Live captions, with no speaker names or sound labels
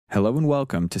Hello and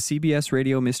welcome to CBS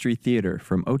Radio Mystery Theater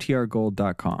from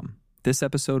OTRGold.com. This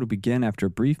episode will begin after a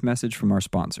brief message from our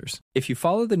sponsors. If you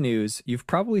follow the news, you've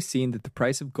probably seen that the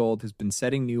price of gold has been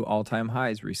setting new all-time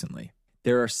highs recently.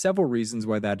 There are several reasons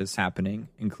why that is happening,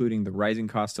 including the rising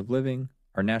cost of living,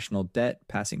 our national debt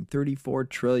passing $34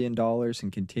 trillion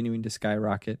and continuing to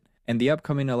skyrocket, and the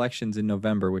upcoming elections in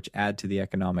November which add to the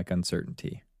economic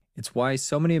uncertainty. It's why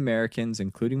so many Americans,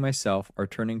 including myself, are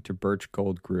turning to Birch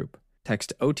Gold Group.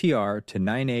 Text OTR to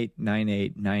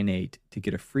 989898 to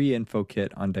get a free info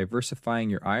kit on diversifying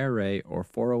your IRA or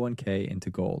 401k into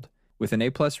gold. With an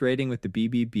A+ rating with the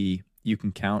BBB, you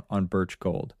can count on Birch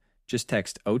Gold. Just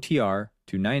text OTR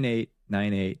to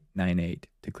 989898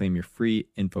 to claim your free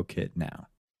info kit now.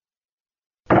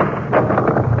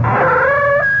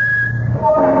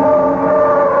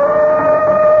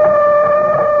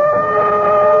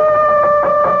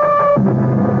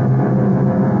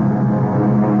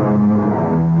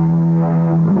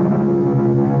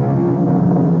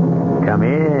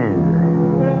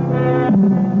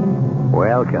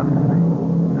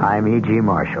 Welcome. I'm E.G.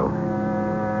 Marshall.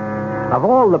 Of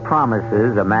all the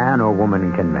promises a man or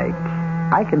woman can make,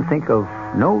 I can think of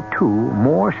no two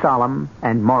more solemn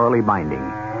and morally binding.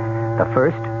 The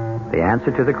first, the answer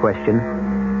to the question,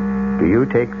 do you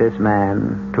take this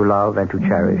man to love and to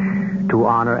cherish, to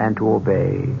honor and to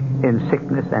obey, in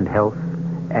sickness and health,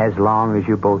 as long as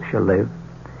you both shall live?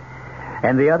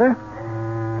 And the other,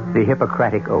 the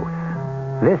Hippocratic Oath.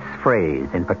 This phrase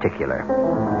in particular,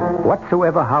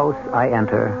 whatsoever house I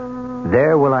enter,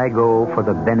 there will I go for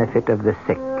the benefit of the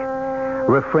sick,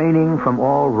 refraining from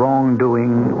all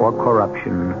wrongdoing or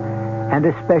corruption, and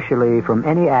especially from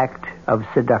any act of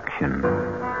seduction.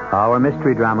 Our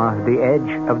mystery drama, The Edge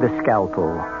of the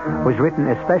Scalpel, was written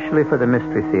especially for the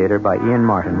Mystery Theater by Ian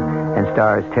Martin and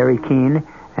stars Terry Keane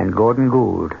and Gordon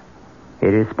Gould.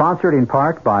 It is sponsored in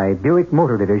part by Buick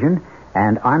Motor Division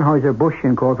and Anheuser-Busch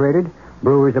Incorporated,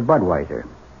 Brewers of Budweiser.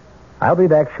 I'll be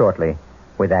back shortly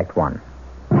with Act One.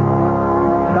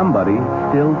 Somebody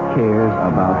still cares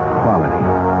about quality.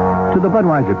 To the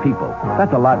Budweiser people,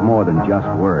 that's a lot more than just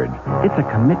words. It's a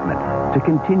commitment to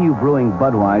continue brewing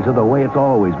Budweiser the way it's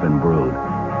always been brewed.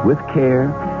 With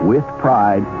care, with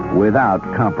pride, without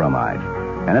compromise.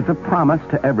 And it's a promise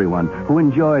to everyone who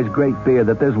enjoys great beer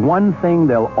that there's one thing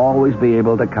they'll always be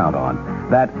able to count on.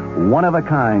 That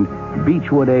one-of-a-kind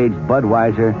Beechwood-aged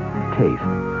Budweiser taste.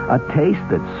 A taste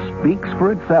that speaks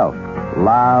for itself,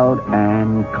 loud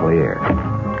and clear.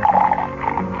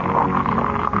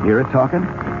 Hear it talking?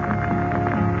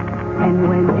 And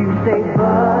when you say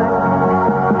Bud,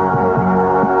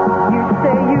 you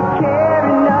say you care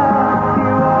enough.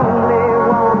 You only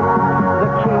want the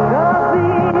king of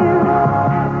beer.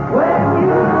 When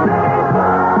you say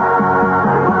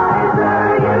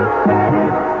Budweiser, you said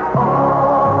it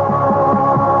all.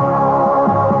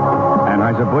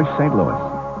 Anheuser-Busch, St. Louis.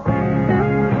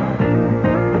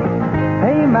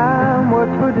 Hey, Mom,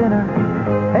 what's for dinner?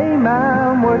 Hey,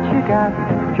 Mom, what you got?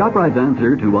 ShopRite's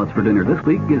answer to what's for dinner this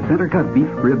week is center-cut beef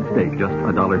rib steak, just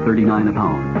 $1.39 a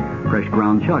pound. Fresh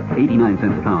ground chuck, 89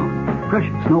 cents a pound. Fresh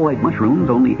Snow White mushrooms,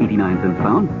 only 89 cents a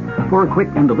pound. For a quick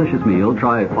and delicious meal,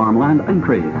 try Farmland and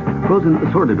Craze, frozen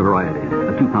assorted varieties,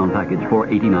 a 2-pound package for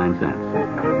 89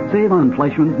 cents. Save on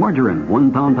Fleischmann's margarine,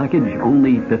 1-pound package,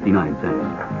 only 59 cents.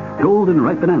 Golden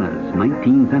ripe bananas,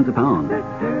 19 cents a pound.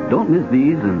 Don't miss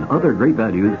these and other great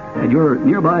values at your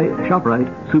nearby ShopRite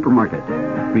supermarket.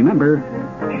 Remember,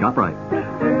 ShopRite.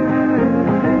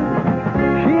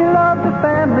 She loves the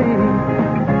family.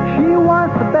 She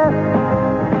wants the best.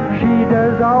 She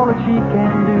does all that she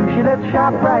can do. She lets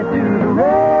ShopRite do the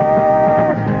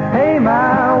rest. Hey,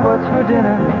 Ma, what's for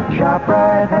dinner?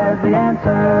 ShopRite has the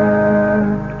answer.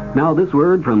 Now this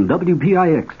word from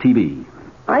WPIX-TV.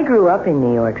 I grew up in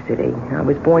New York City. I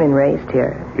was born and raised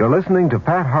here. You're listening to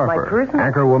Pat Harper,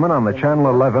 anchorwoman on the Channel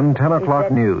 11 10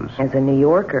 o'clock news. As a New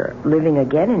Yorker, living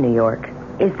again in New York,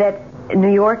 is that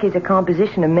New York is a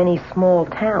composition of many small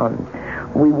towns.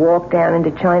 We walk down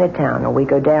into Chinatown, or we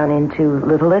go down into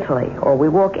Little Italy, or we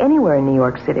walk anywhere in New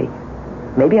York City.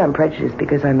 Maybe I'm prejudiced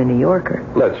because I'm a New Yorker.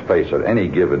 Let's face it, any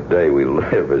given day we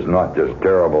live is not just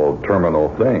terrible terminal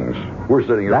things. We're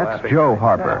sitting here That's Joe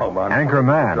Harper, anchor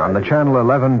man on the Channel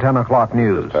 11 10 o'clock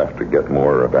news. Have to get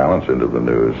more balance into the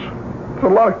news. A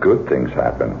lot of good things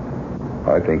happen.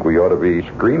 I think we ought to be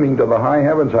screaming to the high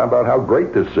heavens about how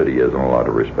great this city is in a lot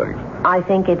of respects. I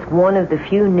think it's one of the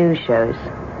few news shows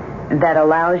that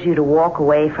allows you to walk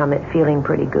away from it feeling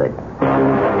pretty good.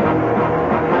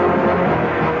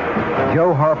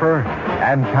 Joe Harper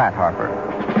and Pat Harper.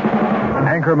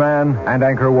 Anchorman and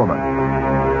Anchorwoman.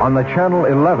 On the Channel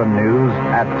 11 news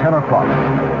at 10 o'clock.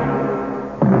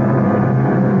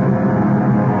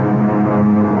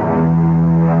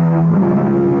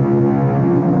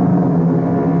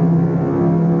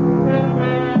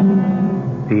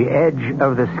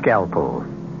 of the scalpel.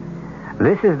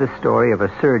 This is the story of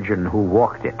a surgeon who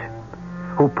walked it,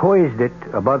 who poised it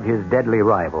above his deadly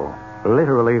rival,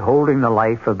 literally holding the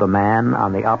life of the man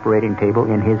on the operating table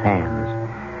in his hands.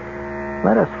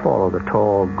 Let us follow the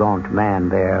tall, gaunt man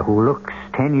there who looks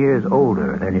 10 years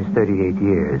older than his 38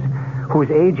 years,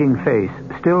 whose aging face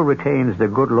still retains the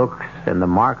good looks and the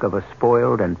mark of a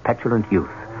spoiled and petulant youth,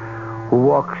 who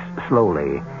walks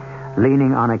slowly,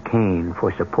 leaning on a cane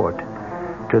for support,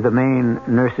 to the main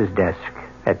nurse's desk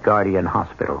at Guardian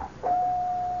Hospital.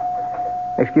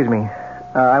 Excuse me.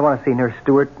 I want to see Nurse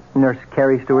Stewart, Nurse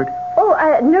Carrie Stewart.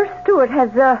 Oh, Nurse Stewart has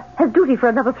duty for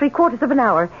another 3/4 of an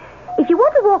hour. If you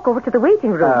want to walk over to the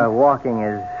waiting room... Walking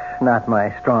is not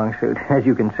my strong suit, as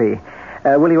you can see.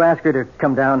 Will you ask her to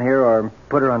come down here or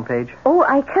put her on page? Oh,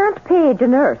 I can't page a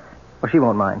nurse. Well, she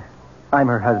won't mind. I'm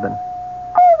her husband.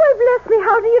 Oh, why, bless me.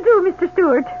 How do you do, Mr.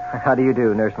 Stewart? How do you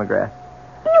do, Nurse McGrath?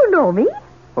 You know me.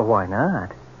 Well, why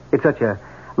not? It's such a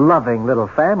loving little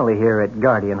family here at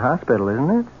Guardian Hospital,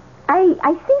 isn't it?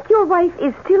 I think your wife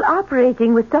is still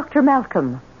operating with Dr.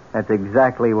 Malcolm. That's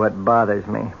exactly what bothers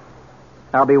me.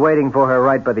 I'll be waiting for her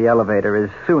right by the elevator as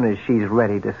soon as she's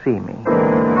ready to see me.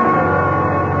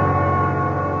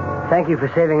 Thank you for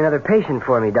saving another patient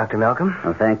for me, Dr. Malcolm.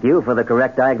 Well, thank you for the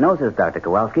correct diagnosis, Dr.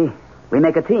 Kowalski. We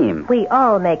make a team. We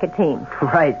all make a team.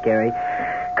 Right, Gary.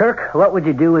 Kirk, what would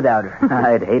you do without her?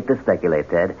 I'd hate to speculate,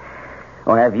 Ted.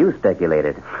 Or have you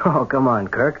speculated? Oh, come on,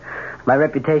 Kirk. My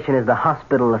reputation as the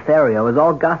hospital Lothario is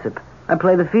all gossip. I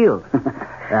play the field.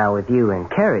 Now, with you and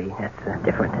Carrie, that's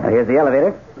different. Here's the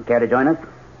elevator. Care to join us?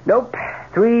 Nope.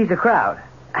 Three's a crowd.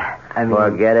 I mean...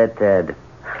 Forget it, Ted.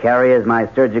 Carrie is my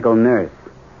surgical nurse.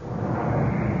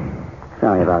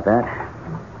 Sorry about that.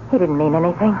 He didn't mean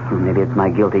anything. Maybe it's my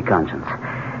guilty conscience.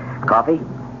 Coffee?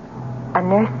 A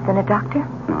nurse and a doctor?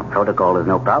 Well, protocol is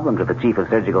no problem to the Chief of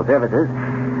Surgical Services.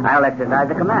 I'll exercise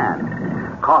a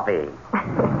command. Coffee.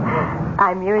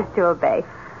 I'm yours to obey.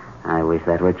 I wish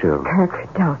that were true.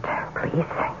 Kirk, don't, please.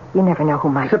 You never know who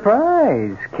might...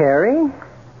 Surprise, Carrie.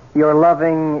 Your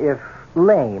loving, if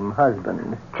lame,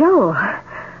 husband. Joe,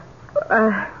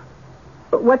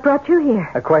 what brought you here?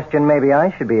 A question maybe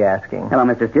I should be asking. Hello,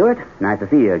 Mr. Stewart. Nice to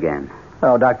see you again.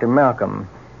 Oh, Dr. Malcolm.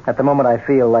 At the moment, I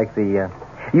feel like the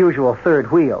usual third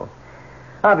wheel.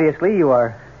 Obviously, you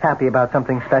are happy about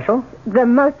something special. The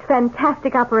most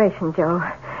fantastic operation, Joe.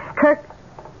 Kirk,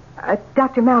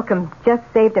 Dr. Malcolm just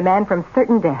saved a man from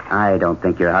certain death. I don't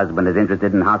think your husband is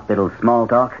interested in hospital small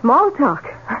talk. Small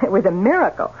talk? It was a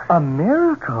miracle. A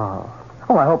miracle?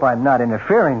 Oh, I hope I'm not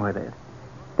interfering with it.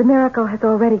 The miracle has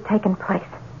already taken place.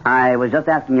 I was just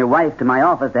asking your wife to my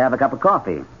office to have a cup of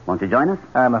coffee. Won't you join us?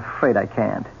 I'm afraid I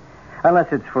can't.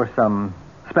 Unless it's for some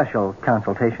special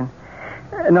consultation.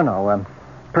 No.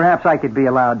 Perhaps I could be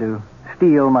allowed to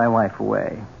steal my wife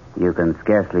away. You can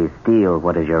scarcely steal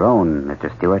what is your own,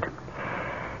 Mr. Stewart.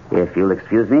 If you'll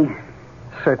excuse me.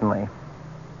 Certainly.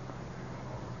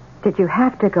 Did you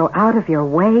have to go out of your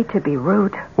way to be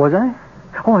rude? Was I?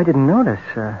 Oh, I didn't notice.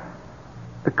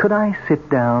 Could I sit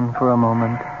down for a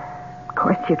moment? Of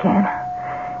course you can.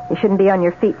 You shouldn't be on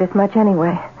your feet this much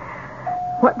anyway.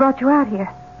 What brought you out here?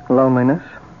 Loneliness.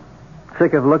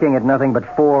 Sick of looking at nothing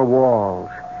but four walls.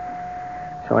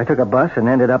 So I took a bus and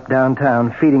ended up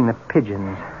downtown feeding the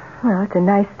pigeons. Well, it's a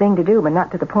nice thing to do, but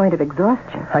not to the point of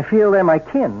exhaustion. I feel they're my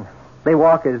kin. They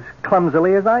walk as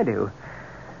clumsily as I do.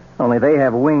 Only they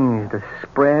have wings to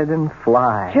spread and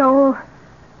fly. Joel,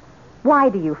 why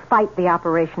do you fight the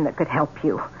operation that could help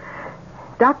you?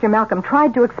 Dr. Malcolm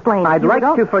tried to explain... I'd like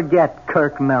to forget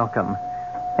Kirk Malcolm.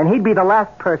 And he'd be the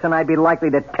last person I'd be likely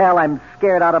to tell I'm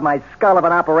scared out of my skull of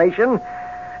an operation.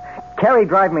 Carrie,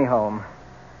 drive me home.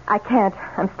 I can't.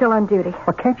 I'm still on duty.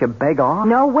 Well, can't you beg off?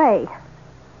 No way.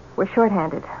 We're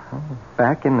shorthanded.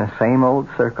 Back in the same old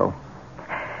circle.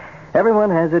 Everyone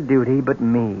has a duty but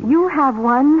me. You have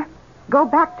one. Go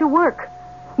back to work.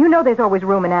 You know there's always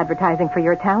room in advertising for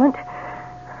your talent.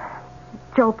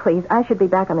 Joe, please, I should be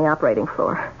back on the operating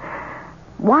floor.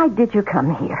 Why did you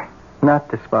come here? Not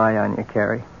to spy on you,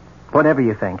 Carrie. Whatever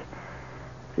you think.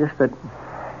 Just that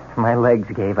my legs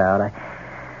gave out.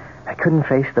 I couldn't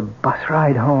face the bus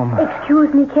ride home.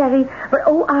 Excuse me, Carrie, but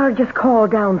OR just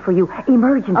called down for you.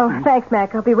 Emergency. Oh, thanks,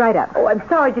 Mac. I'll be right up. Oh, I'm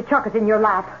sorry to chuck it in your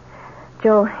lap.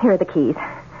 Joe, here are the keys.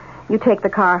 You take the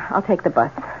car. I'll take the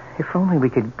bus. If only we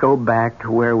could go back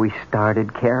to where we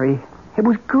started, Carrie. It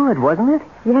was good, wasn't it?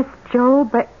 Yes, Joe,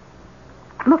 but...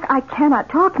 Look, I cannot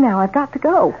talk now. I've got to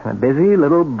go. A busy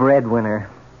little breadwinner.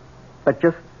 But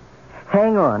just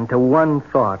hang on to one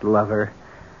thought, lover.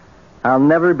 I'll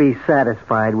never be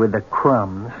satisfied with the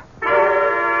crumbs.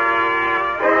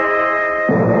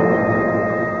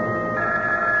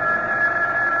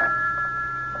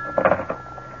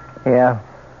 Yeah.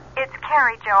 It's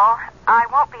Carrie, Joel. I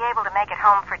won't be able to make it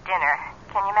home for dinner.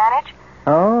 Can you manage?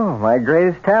 Oh, my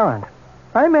greatest talent.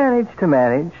 I manage to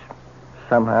manage.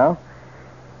 Somehow.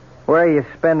 Where are you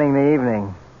spending the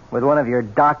evening? With one of your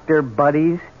doctor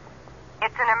buddies?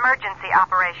 It's an emergency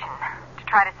operation to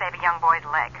try to save a young boy's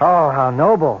leg. Oh, how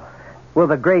noble. Will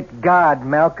the great God,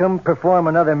 Malcolm, perform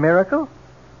another miracle?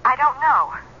 I don't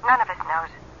know. None of us knows.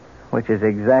 Which is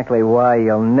exactly why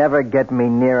you'll never get me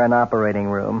near an operating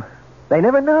room. They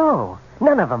never know.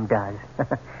 None of them does.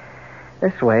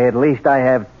 This way, at least I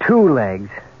have 2 legs.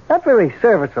 Not very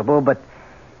serviceable, but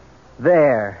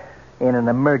there, in an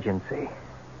emergency.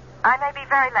 I may be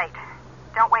very late.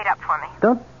 Don't wait up for me.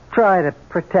 Don't try to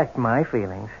protect my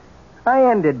feelings. I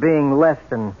ended being less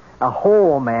than a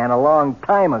whole man a long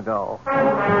time ago.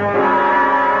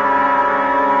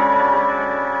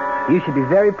 You should be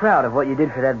very proud of what you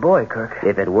did for that boy, Kirk.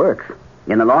 If it works.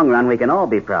 In the long run, we can all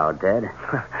be proud, Ted.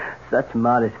 Such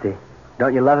modesty.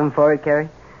 Don't you love him for it, Carrie?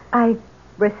 I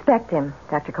respect him,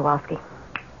 Dr. Kowalski.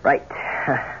 Right.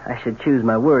 I should choose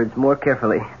my words more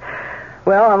carefully.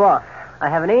 Well, I'm off. I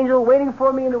have an angel waiting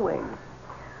for me in the wings.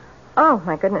 Oh,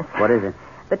 my goodness. What is it?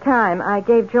 The time. I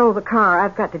gave Joel the car.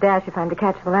 I've got to dash if I'm to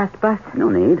catch the last bus. No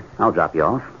need. I'll drop you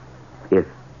off. If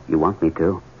you want me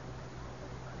to.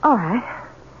 All right.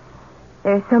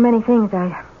 There's so many things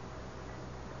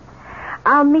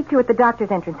I'll meet you at the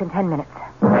doctor's entrance in 10 minutes.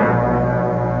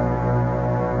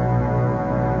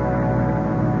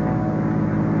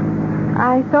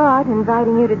 I thought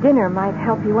inviting you to dinner might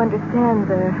help you understand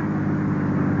the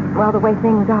way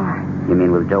things are. You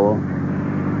mean with Joel?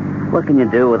 What can you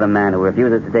do with a man who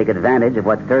refuses to take advantage of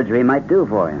what surgery might do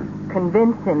for him?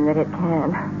 Convince him that it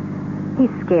can.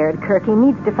 He's scared, Kirk. He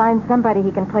needs to find somebody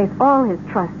he can place all his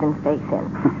trust and faith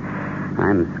in.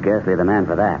 I'm scarcely the man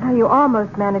for that. You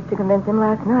almost managed to convince him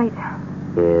last night.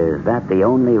 Is that the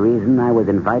only reason I was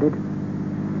invited?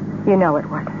 You know it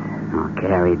was. Oh,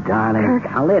 Carrie, darling. Kirk.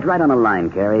 I'll lay it right on the line,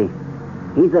 Carrie.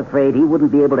 He's afraid he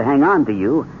wouldn't be able to hang on to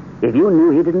you if you knew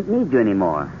he didn't need you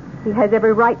anymore. He has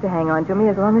every right to hang on to me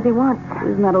as long as he wants.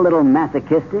 Isn't that a little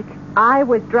masochistic? I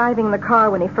was driving the car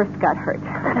when he first got hurt.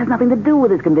 That has nothing to do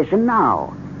with his condition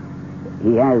now.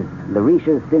 He has the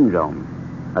Riche's syndrome,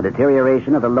 a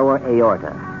deterioration of the lower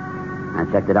aorta. I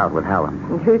checked it out with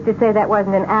Hallam. And who's to say that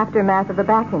wasn't an aftermath of the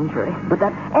back injury? But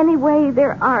that... Anyway,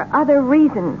 there are other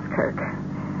reasons, Kirk.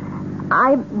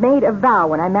 I made a vow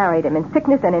when I married him, in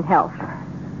sickness and in health.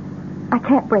 I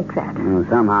can't break that.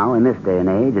 Somehow, in this day and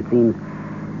age, it seems...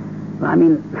 I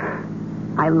mean,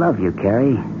 I love you,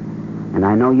 Carrie. And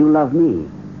I know you love me.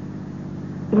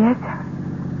 Yes,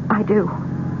 I do.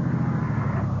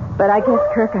 But I guess,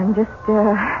 Kirk, I'm just,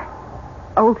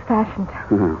 old-fashioned.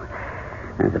 Oh,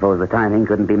 I suppose the timing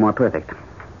couldn't be more perfect.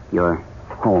 You're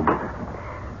home.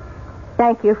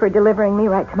 Thank you for delivering me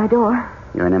right to my door.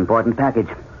 You're an important package.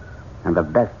 And the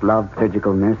best-loved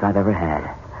surgical nurse I've ever had.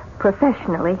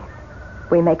 Professionally,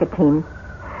 we make a team.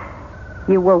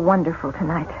 You were wonderful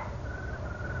tonight.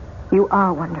 You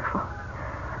are wonderful.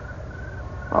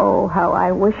 Oh, how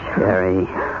I wish... Carrie.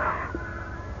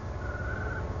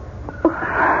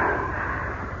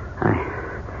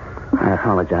 I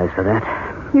apologize for that.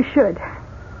 You should.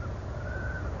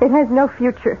 It has no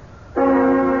future.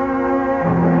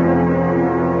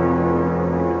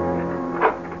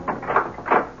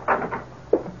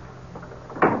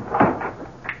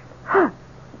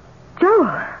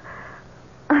 Joel.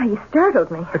 You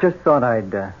startled me. I just thought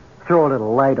I'd throw a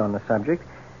little light on the subject.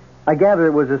 I gather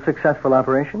it was a successful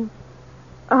operation?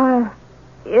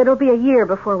 It'll be a year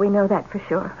before we know that for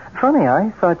sure. Funny, I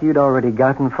thought you'd already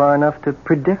gotten far enough to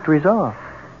predict results.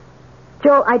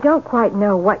 Joel, I don't quite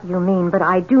know what you mean, but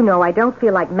I do know I don't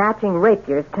feel like matching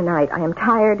rapiers tonight. I am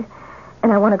tired,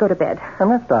 and I want to go to bed. I'm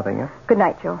not stopping you. Good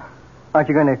night, Joel. Aren't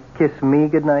you going to kiss me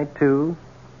goodnight, too?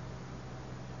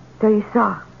 So you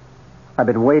saw. I've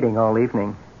been waiting all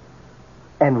evening.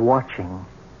 And watching.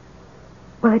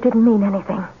 Well, it didn't mean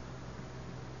anything.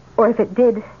 Or if it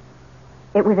did,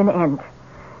 it was an end.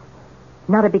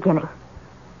 Not a beginning.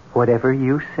 Whatever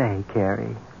you say,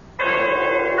 Carrie.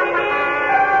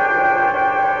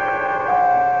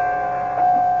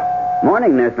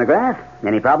 Morning, Nurse McGrath.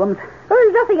 Any problems? Oh,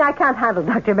 there's nothing I can't handle,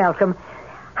 Dr. Malcolm.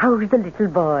 How's the little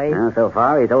boy? So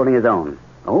far, he's holding his own.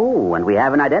 Oh, and we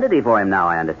have an identity for him now,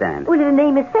 I understand. Well, his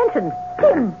name is Fenton.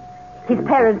 Tim. His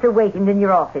parents are waiting in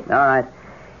your office. All right.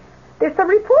 There's some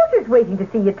reporters waiting to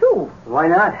see you, too. Why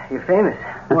not? You're famous.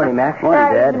 Morning, Mac.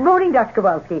 Morning, Dad. Good morning, Dr.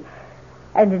 Kowalski.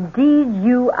 And indeed,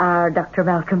 you are Dr.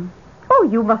 Malcolm. Oh,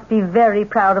 you must be very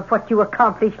proud of what you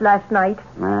accomplished last night.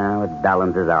 Well, it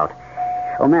balances out.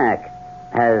 Oh, Mac,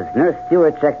 has Nurse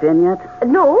Stewart checked in yet?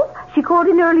 No, She called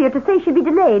in earlier to say she'd be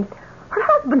delayed. Her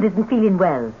husband isn't feeling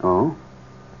well. Oh?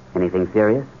 Anything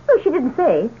serious? No, she didn't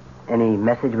say. Any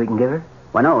message we can give her?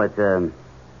 Well, no, it's a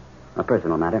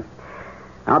personal matter.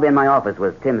 I'll be in my office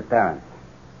with Tim's parents.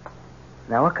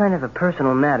 Now, what kind of a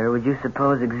personal matter would you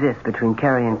suppose exists between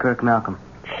Carrie and Kirk Malcolm?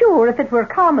 Sure, if it were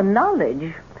common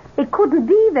knowledge. It couldn't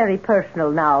be very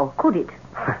personal now, could it?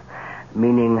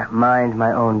 Meaning mind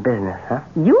my own business, huh?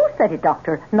 You said it,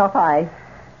 Doctor, not I.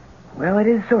 Well, it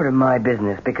is sort of my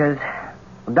business because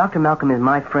Dr. Malcolm is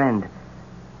my friend.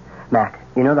 Mac,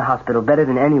 you know the hospital better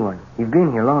than anyone. You've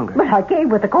been here longer. But I came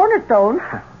with the cornerstone.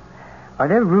 Are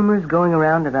there rumors going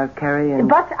around about Carrie and...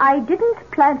 But I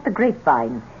didn't plant the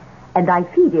grapevine. And I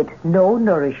feed it no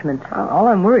nourishment. All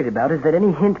I'm worried about is that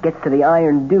any hint gets to the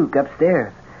Iron Duke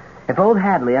upstairs. If old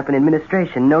Hadley up in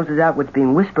administration noses out what's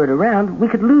being whispered around, we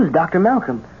could lose Dr.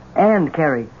 Malcolm and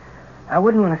Carrie. I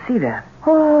wouldn't want to see that.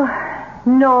 Oh,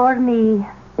 nor me.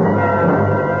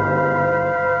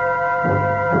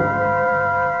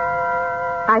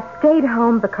 I stayed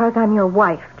home because I'm your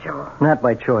wife, Joe. Not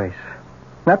by choice.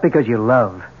 Not because you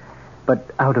love, but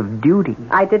out of duty.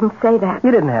 I didn't say that.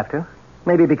 You didn't have to.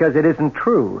 Maybe because it isn't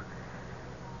true.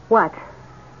 What?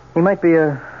 You might be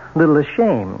a little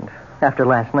ashamed after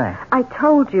last night. I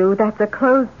told you that's a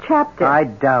closed chapter. I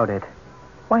doubt it.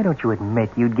 Why don't you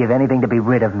admit you'd give anything to be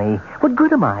rid of me? What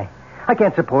good am I? I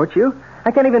can't support you.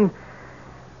 I can't even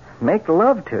make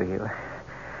love to you.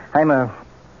 I'm a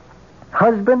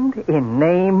husband in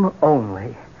name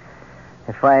only.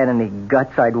 If I had any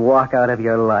guts, I'd walk out of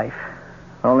your life.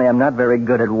 Only I'm not very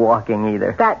good at walking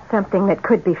either. That's something that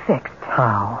could be fixed.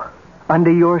 How?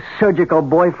 Under your surgical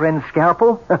boyfriend's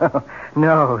scalpel?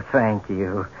 No, thank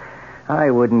you.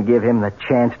 I wouldn't give him the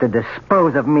chance to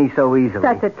dispose of me so easily.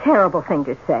 That's a terrible thing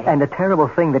to say. And a terrible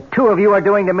thing that two of you are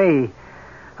doing to me.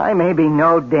 I may be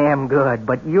no damn good,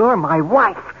 but you're my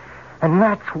wife. And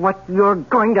that's what you're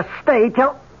going to stay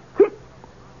till...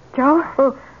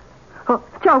 Joe? Oh,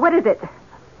 Joe, what is it?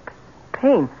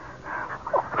 Pain.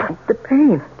 The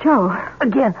pain. Joe.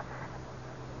 Again.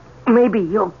 Maybe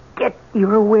you'll get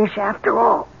your wish after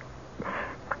all.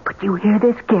 But you hear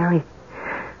this, Gary?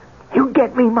 You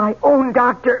get me my own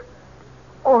doctor,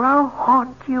 or I'll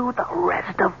haunt you the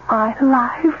rest of my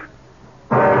life.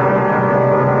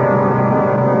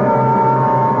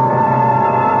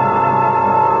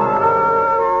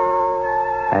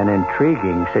 An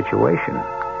intriguing situation.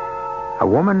 A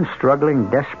woman struggling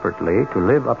desperately to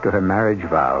live up to her marriage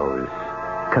vows,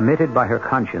 committed by her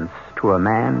conscience to a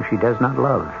man she does not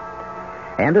love,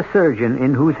 and a surgeon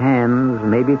in whose hands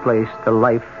may be placed the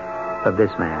life of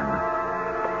this man.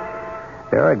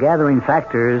 There are gathering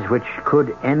factors which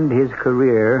could end his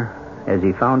career as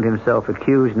he found himself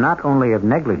accused not only of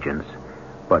negligence,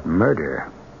 but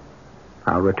murder.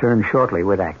 I'll return shortly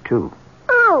with Act 2.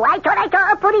 Oh, I thought I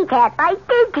saw a putty cat. I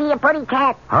did see a putty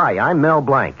cat. Hi, I'm Mel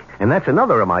Blanc, and that's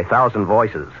another of my 1,000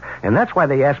 voices. And that's why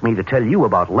they asked me to tell you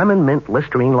about Lemon Mint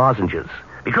Listerine lozenges.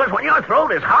 Because when your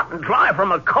throat is hot and dry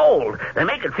from a cold, they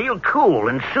make it feel cool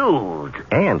and soothed.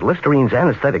 And Listerine's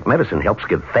anesthetic medicine helps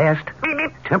give fast,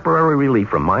 temporary relief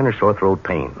from minor sore throat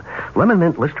pain. Lemon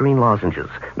Mint Listerine lozenges.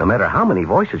 No matter how many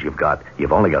voices you've got,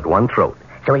 you've only got one throat.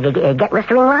 So you get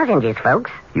Listerine lozenges, folks.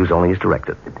 Use only as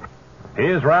directed.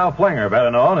 Here's Ralph Flinger,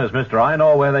 better known as Mr. I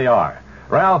Know Where They Are.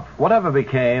 Ralph, whatever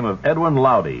became of Edwin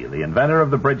Lowdy, the inventor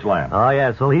of the bridge lamp? Oh,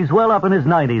 yes. Well, he's well up in his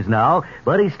 90s now,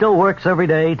 but he still works every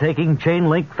day taking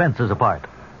chain-link fences apart.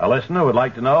 A listener would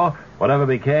like to know whatever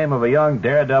became of a young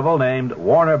daredevil named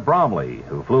Warner Bromley,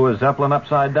 who flew a Zeppelin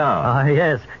upside down.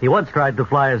 Yes. He once tried to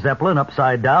fly a Zeppelin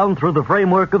upside down through the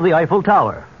framework of the Eiffel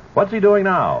Tower. What's he doing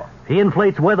now? He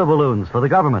inflates weather balloons for the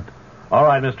government. All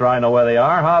right, Mr. I Know Where They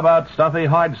Are. How about Stuffy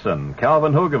Hodgson,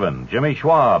 Calvin Hoogovan, Jimmy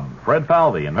Schwab, Fred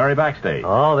Falvey, and Mary Backstage?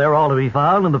 Oh, they're all to be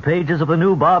found in the pages of the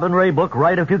new Bob and Ray book,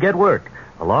 Right If You Get Work,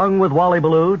 along with Wally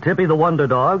Ballou, Tippy the Wonder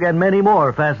Dog, and many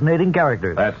more fascinating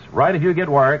characters. That's Right If You Get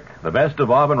Work, the best of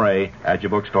Bob and Ray, at your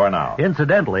bookstore now.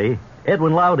 Incidentally,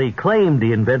 Edwin Lowdy claimed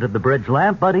he invented the bridge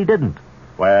lamp, but he didn't.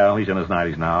 Well, he's in his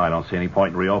 90s now. I don't see any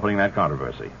point in reopening that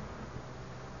controversy.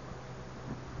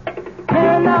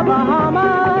 In the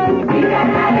Bahamas, we got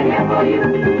an island here for you.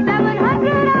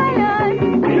 700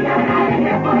 islands, we got an island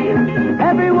here for you.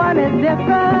 Everyone is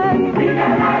different, we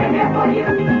got an island here for you.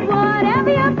 Whatever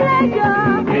your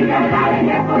pleasure, we got an island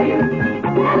here for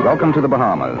you. Welcome to the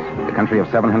Bahamas, the country of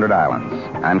 700 islands.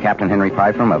 I'm Captain Henry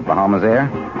Pyfrom of Bahamas Air,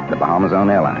 the Bahamas' own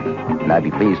airline, and I'd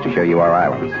be pleased to show you our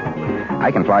islands.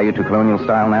 I can fly you to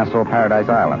colonial-style Nassau Paradise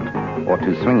Island, or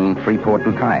to swinging Freeport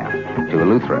Bucaya, to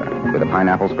Eleuthera, where the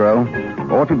pineapples grow,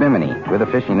 or to Bimini, where the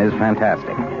fishing is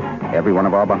fantastic. Every one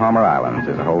of our Bahama islands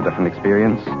is a whole different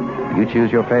experience, You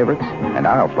choose your favorites, and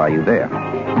I'll fly you there. Here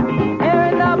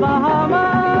in the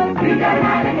Bahamas, we got an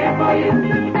island here for you.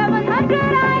 700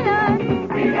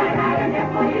 islands, we got an island here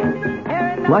for you.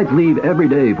 Flights leave every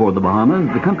day for the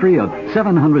Bahamas, the country of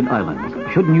 700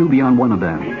 islands. Shouldn't you be on one of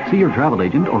them? See your travel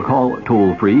agent or call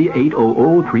toll-free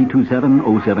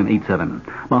 800-327-0787.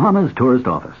 Bahamas Tourist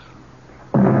Office.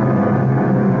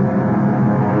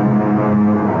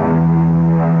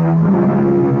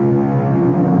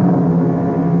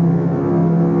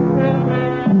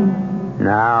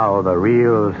 Now the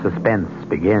real suspense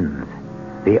begins.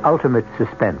 The ultimate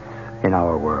suspense in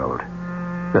our world.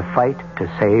 The fight to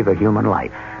save a human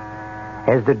life.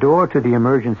 As the door to the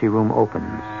emergency room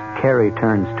opens, Carrie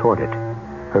turns toward it,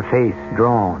 her face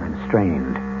drawn and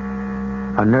strained.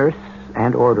 A nurse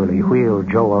and orderly wheel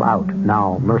Joel out,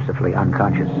 now mercifully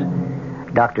unconscious.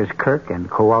 Doctors Kirk and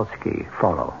Kowalski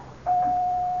follow.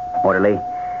 Orderly,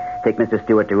 take Mr.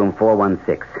 Stewart to room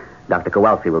 416. Dr.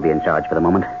 Kowalski will be in charge for the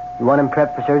moment. You want him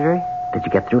prepped for surgery? Did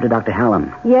you get through to Dr.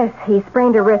 Hallam? Yes, he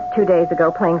sprained a wrist 2 days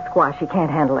ago playing squash. He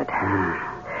can't handle it.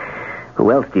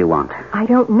 Who else do you want? I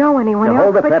don't know anyone Now else,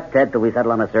 hold the but... prep, Ted, till we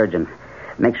settle on a surgeon.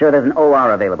 Make sure there's an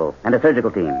OR available and a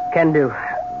surgical team. Can do.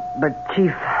 But,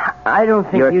 Chief, I don't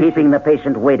think You're keeping the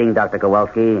patient waiting, Dr.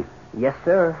 Kowalski. Yes,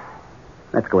 sir.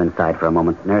 Let's go inside for a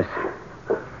moment, nurse.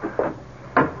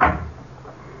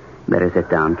 Better sit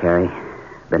down, Carrie.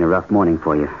 Been a rough morning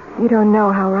for you. You don't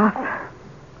know how rough.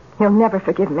 You'll never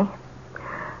forgive me.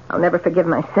 I'll never forgive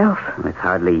myself. Well, it's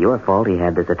hardly your fault he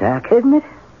had this attack. Isn't it?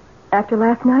 After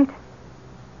last night?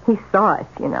 He saw us,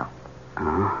 you know.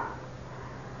 Oh.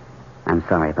 I'm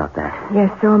sorry about that.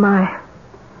 Yes, so am I.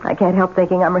 I can't help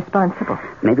thinking I'm responsible.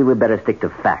 Maybe we'd better stick to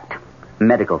fact.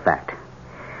 Medical fact.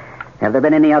 Have there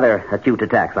been any other acute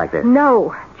attacks like this?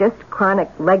 No, just chronic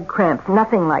leg cramps.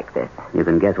 Nothing like this. You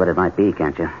can guess what it might be,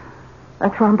 can't you? A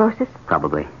thrombosis?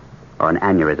 Probably. Or an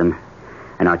aneurysm.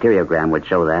 An arteriogram would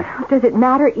show that. Does it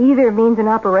matter? Either means an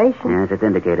operation. Yes, it's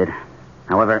indicated.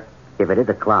 However, if it is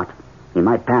a clot, he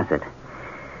might pass it.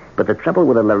 But the trouble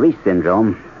with a Lariche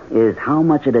syndrome is how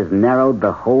much it has narrowed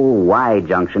the whole Y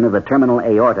junction of the terminal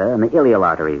aorta and the iliac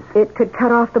arteries. It could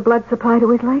cut off the blood supply to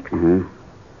his legs? Mm-hmm.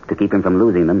 To keep him from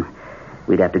losing them,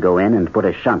 we'd have to go in and put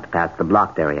a shunt past the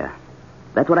blocked area.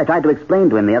 That's what I tried to explain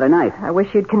to him the other night. I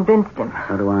wish you'd convinced him.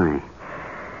 So do I.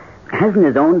 Hasn't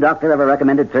his own doctor ever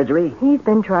recommended surgery? He's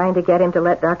been trying to get him to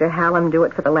let Dr. Hallam do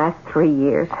it for the last 3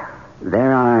 years.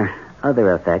 There are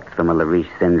other effects from a Lariche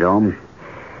syndrome.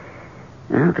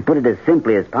 Well, to put it as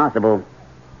simply as possible,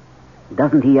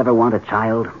 doesn't he ever want a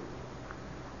child?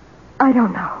 I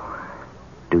don't know.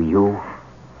 Do you?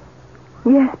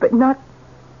 Yes, but not...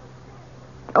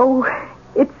 Oh,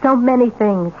 it's so many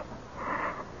things.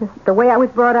 The way I was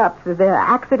brought up, the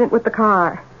accident with the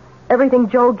car, everything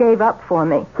Joe gave up for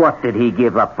me. What did he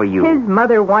give up for you? His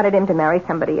mother wanted him to marry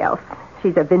somebody else.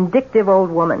 She's a vindictive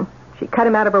old woman. She cut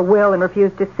him out of her will and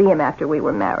refused to see him after we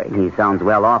were married. He sounds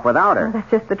well off without her. Well, that's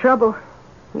just the trouble.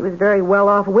 He was very well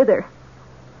off with her.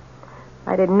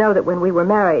 I didn't know that when we were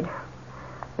married,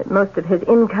 that most of his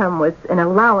income was an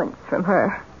allowance from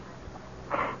her.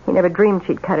 He never dreamed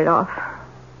she'd cut it off.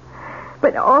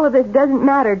 But all of this doesn't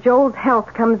matter. Joel's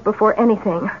health comes before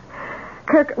anything.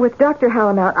 Kirk, with Dr.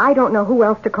 Hallam out, I don't know who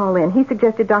else to call in. He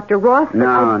suggested Dr. Ross.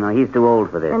 No, he's too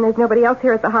old for this. And there's nobody else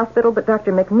here at the hospital but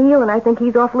Dr. McNeil, and I think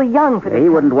he's awfully young for this. He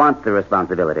wouldn't want the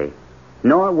responsibility.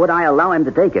 Nor would I allow him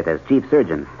to take it as chief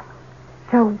surgeon.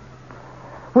 So,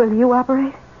 will you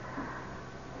operate?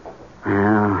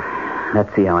 Well,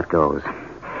 let's see how it goes.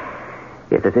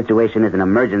 If the situation is an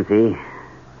emergency,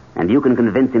 and you can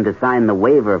convince him to sign the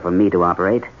waiver for me to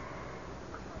operate,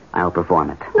 I'll perform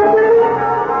it.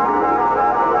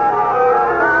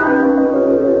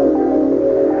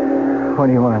 What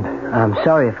do you want? I'm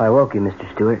sorry if I woke you,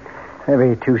 Mr. Stewart.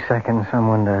 Every 2 seconds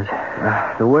someone does.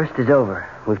 The worst is over.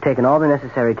 We've taken all the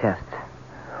necessary tests.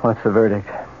 What's the verdict?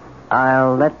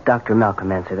 I'll let Dr.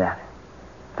 Malcolm answer that.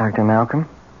 Dr. Malcolm?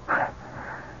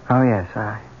 Oh, yes.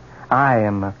 I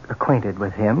am acquainted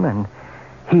with him, and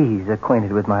he's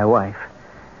acquainted with my wife.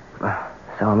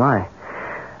 So am I.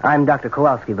 I'm Dr.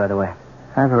 Kowalski, by the way.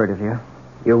 I've heard of you.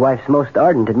 Your wife's most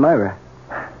ardent admirer.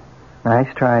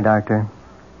 Nice try, Doctor.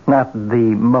 Not the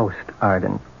most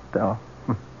ardent, though.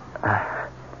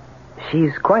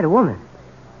 She's quite a woman.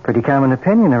 Pretty common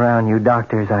opinion around you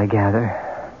doctors, I gather.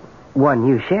 One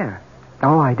you share.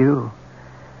 Oh, I do.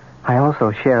 I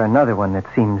also share another one that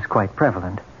seems quite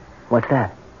prevalent. What's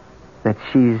that? That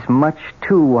she's much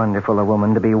too wonderful a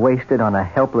woman to be wasted on a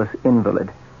helpless invalid.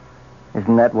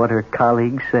 Isn't that what her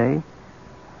colleagues say?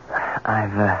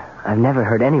 I've never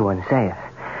heard anyone say it.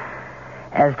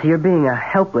 As to your being a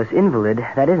helpless invalid,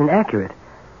 that isn't accurate.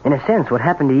 In a sense, what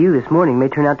happened to you this morning may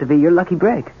turn out to be your lucky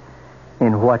break.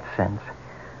 In what sense?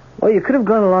 Well, you could have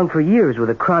gone along for years with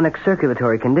a chronic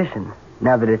circulatory condition.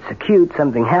 Now that it's acute,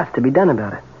 something has to be done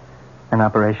about it. An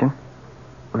operation?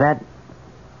 That's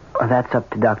up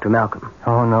to Dr. Malcolm.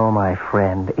 Oh, no, my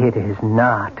friend. It is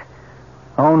not.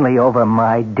 Only over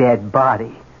my dead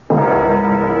body.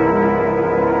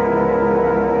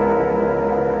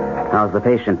 How's the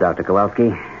patient, Dr.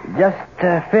 Kowalski? Just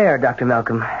fair, Dr.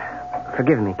 Malcolm.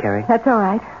 Forgive me, Carrie. That's all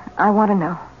right. I want to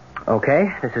know.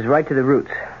 Okay, this is right to the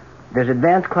roots. There's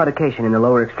advanced claudication in the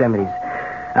lower extremities.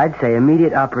 I'd say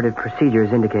immediate operative procedure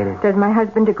is indicated. Does my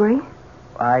husband agree?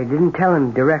 I didn't tell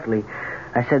him directly.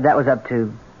 I said that was up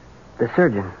to the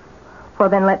surgeon. Well,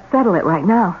 then let's settle it right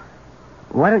now.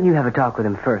 Why don't you have a talk with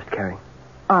him first, Carrie?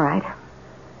 All right.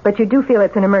 But you do feel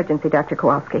it's an emergency, Dr.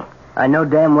 Kowalski. I know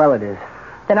damn well it is.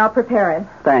 Then I'll prepare him.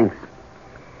 Thanks.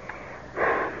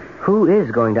 Who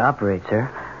is going to operate, sir?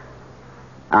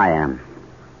 I am.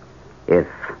 If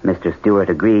Mr. Stewart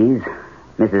agrees,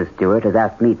 Mrs. Stewart has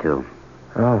asked me to.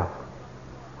 Oh.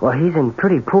 Well, he's in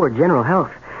pretty poor general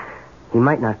health. He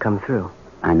might not come through.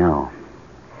 I know.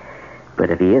 But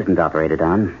if he isn't operated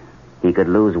on, he could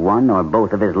lose one or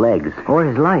both of his legs. Or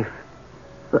his life.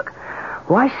 Look,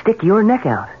 why stick your neck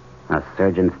out? A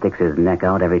surgeon sticks his neck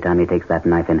out every time he takes that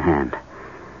knife in hand.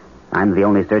 I'm the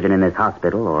only surgeon in this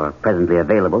hospital, or presently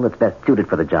available, that's best suited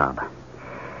for the job.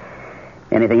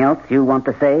 Anything else you want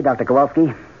to say, Dr.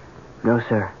 Kowalski? No,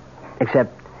 sir.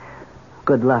 Except,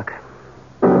 good luck.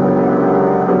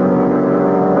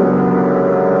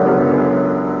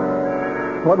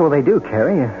 What will they do,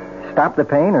 Carrie? Stop the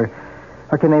pain, or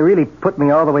can they really put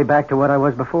me all the way back to what I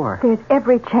was before? There's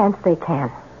every chance they can.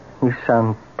 You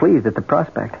sound pleased at the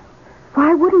prospect.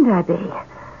 Why wouldn't I be?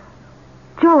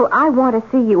 Joe, I want to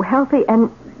see you healthy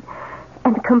and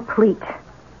complete.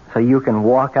 So you can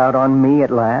walk out on me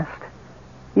at last?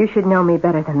 You should know me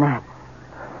better than that.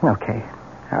 Okay.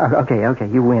 Okay,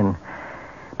 you win.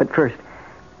 But first,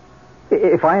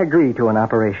 if I agree to an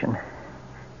operation,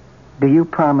 do you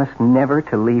promise never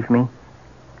to leave me?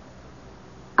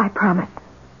 I promise.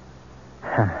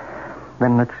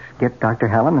 Then let's get Dr.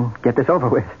 Hallam and get this over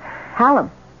with.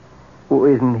 Hallam? Well,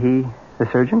 isn't he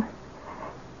the surgeon?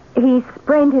 He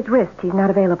sprained his wrist. He's not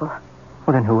available.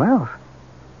 Well, then who else?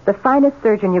 The finest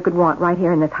surgeon you could want right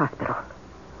here in this hospital.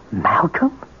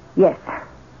 Malcolm? Yes.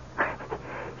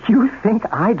 You think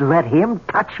I'd let him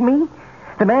touch me?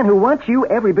 The man who wants you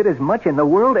every bit as much in the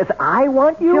world as I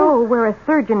want you? Joe, where a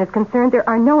surgeon is concerned, there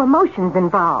are no emotions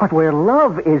involved. But where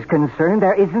love is concerned,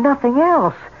 there is nothing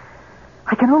else.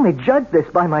 I can only judge this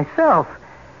by myself.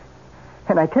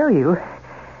 And I tell you,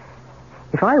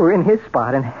 if I were in his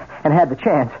spot and had the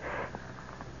chance,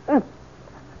 the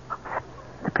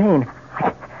pain,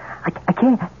 I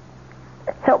can't.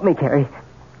 Help me, Carrie.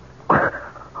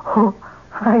 Oh,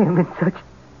 I am in such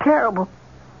terrible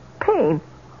pain.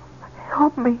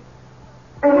 Help me.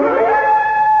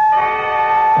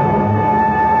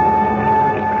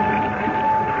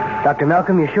 Dr.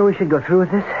 Malcolm, you sure we should go through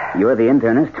with this? You're the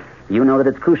internist. You know that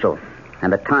it's crucial.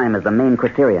 And that time is the main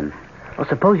criterion. Well,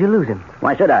 suppose you lose him.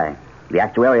 Why should I? The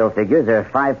actuarial figures are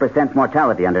 5%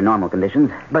 mortality under normal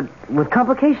conditions. But with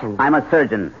complications. I'm a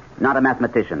surgeon, not a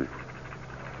mathematician.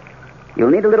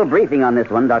 You'll need a little briefing on this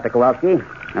one, Dr. Kowalski,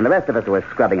 and the rest of us who are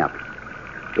scrubbing up.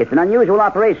 It's an unusual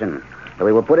operation, so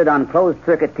we will put it on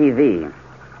closed-circuit TV.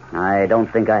 I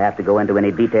don't think I have to go into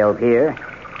any details here.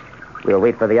 We'll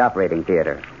wait for the operating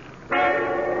theater.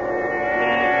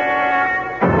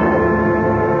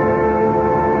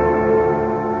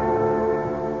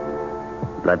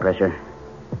 Blood pressure?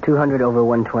 200 over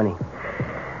 120.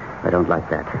 I don't like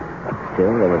that.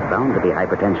 Still, there was bound to be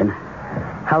hypertension.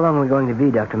 How long are we going to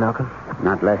be, Dr. Malcolm?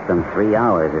 Not less than 3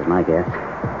 hours is my guess.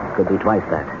 Could be twice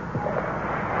that.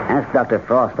 Ask Dr.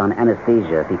 Frost on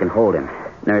anesthesia if he can hold him.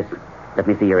 Nurse, let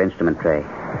me see your instrument tray.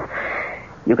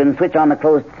 You can switch on the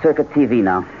closed-circuit TV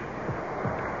now.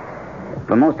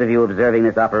 For most of you observing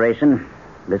this operation,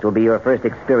 this will be your first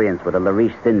experience with a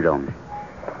Lariche syndrome.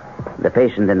 The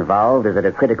patient involved is at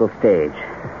a critical stage,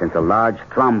 since a large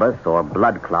thrombus or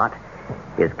blood clot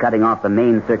is cutting off the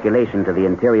main circulation to the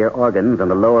interior organs and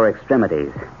the lower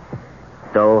extremities.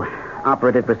 So,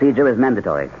 operative procedure is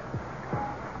mandatory.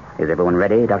 Is everyone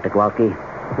ready, Dr. Kowalski?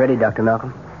 Ready, Dr.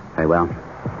 Malcolm. Very well.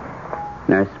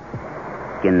 Nurse,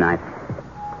 skin knife.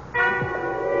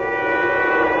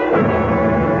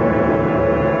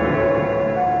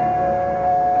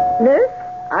 Nurse,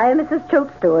 I am Mrs.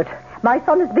 Choate Stewart. My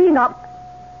son is being up.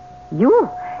 You?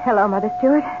 Hello, Mother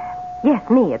Stewart. Yes,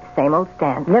 me at the same old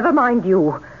stand. Never mind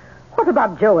you. What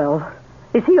about Joel?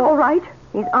 Is he all right?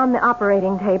 He's on the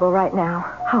operating table right now.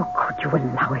 How could you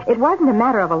allow it? It wasn't a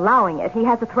matter of allowing it. He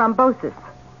has a thrombosis.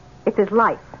 It's his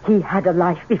life. He had a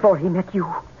life before he met you.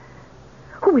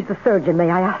 Who is the surgeon, may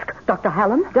I ask? Dr.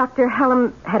 Hallam? Dr.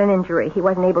 Hallam had an injury. He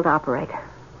wasn't able to operate.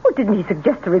 Well, didn't he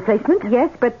suggest a replacement? Yes,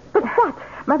 but what?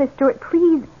 Mother Stewart,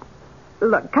 please...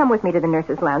 Look, come with me to the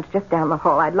nurse's lounge just down the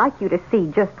hall. I'd like you to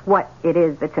see just what it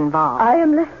is that's involved. I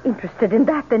am less interested in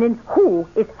that than in who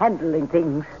is handling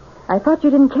things. I thought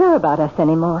you didn't care about us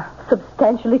anymore.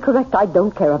 Substantially correct. I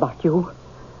don't care about you.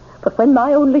 But when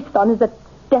my only son is at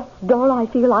death's door, I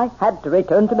feel I had to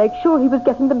return to make sure he was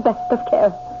getting the best of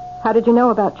care. How did you know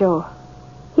about Joel?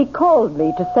 He called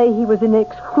me to say he was in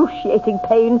excruciating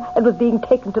pain and was being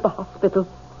taken to the hospital.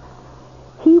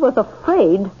 He was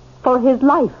afraid for his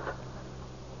life.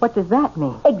 What does that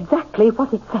mean? Exactly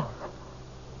what it says.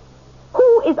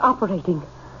 Who is operating?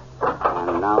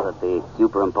 And now that the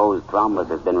superimposed thrombus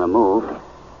has been removed,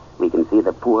 we can see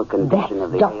the poor condition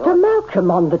of the Dr. aorta. Malcolm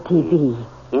on the TV.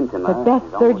 The best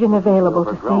surgeon available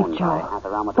to save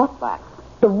Joel. But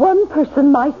the one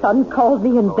person my son called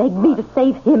me and begged me to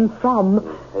save him from. The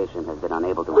patient has been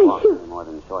unable to walk any more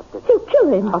than short distance. He'll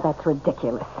kill him. Oh, that's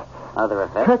ridiculous. Other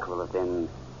effects will have been...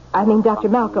 Dr.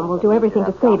 Malcolm will do everything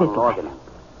to save his life.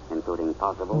 Including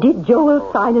possible... Did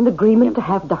Joel sign an agreement to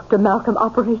have Dr. Malcolm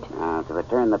operate? To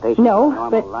return the patient to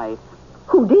normal life...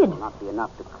 Who did? Will not be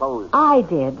enough to close... I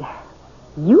did.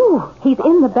 You. He's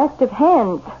in the best of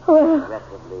hands. Well,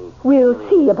 we'll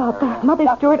see about that. Mother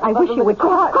Stewart, I wish you would...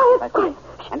 Quiet.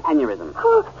 An aneurysm.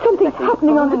 Oh, something's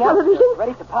happening on the television.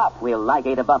 Ready to pop. We'll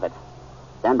ligate above it.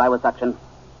 Stand by with suction.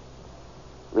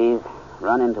 We've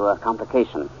run into a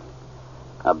complication.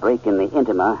 A break in the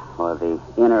intima, or the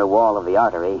inner wall of the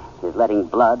artery, is letting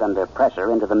blood under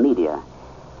pressure into the media.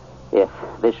 If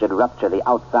this should rupture the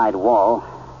outside wall,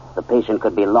 the patient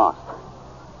could be lost.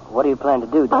 What do you plan to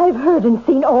do, Doctor? I've heard and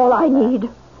seen all I need.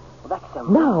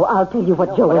 Now I'll tell you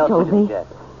what Joel told me.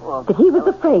 That he was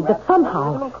afraid that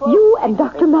somehow you and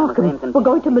Dr. Malcolm were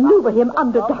going to maneuver him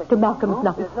under Dr. Malcolm's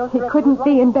knife. He couldn't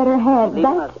be in better hands.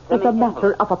 That is a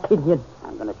matter of opinion.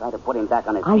 I'm going to try to put him back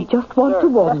on his I feet. just want to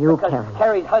warn you,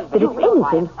 Carrie, that if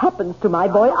anything happens to my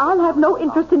boy, I'll have no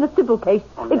interest in a civil case.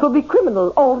 It will be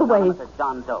criminal all the way.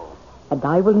 John Doe. And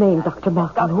I will name Dr.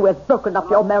 Malcolm, who has broken up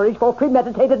your marriage for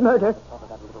premeditated murder.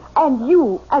 And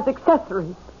you as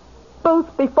accessories,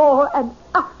 both before and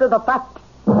after the fact.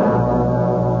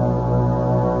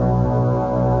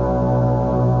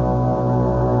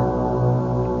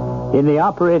 In the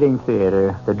operating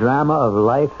theater, the drama of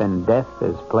life and death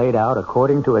is played out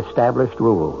according to established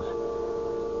rules.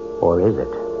 Or is it?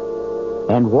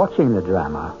 And watching the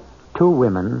drama, two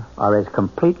women are as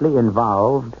completely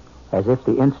involved as if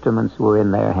the instruments were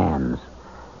in their hands.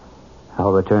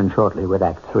 I'll return shortly with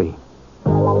Act 3.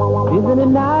 Isn't it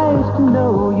nice to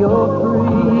know you're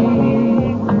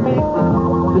free?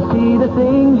 To see the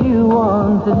things you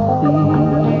want to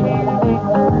see.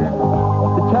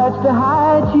 To touch the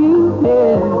heights you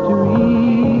dare to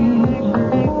reach.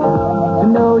 To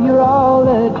know you're all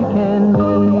that you can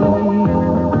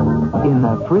be. In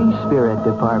the Free Spirit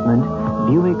department,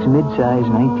 Buick's midsize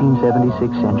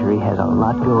 1976 Century has a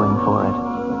lot going for it.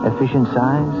 Efficient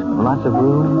size, lots of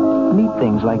room, neat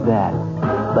things like that.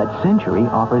 But Century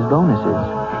offers bonuses.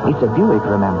 It's a Buick,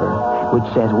 remember, which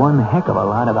says one heck of a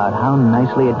lot about how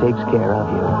nicely it takes care of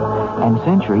you. And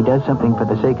Century does something for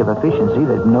the sake of efficiency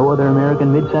that no other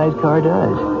American midsize car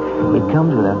does. It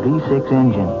comes with a V6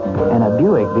 engine, and a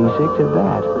Buick V6 at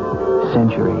that.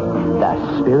 Century, the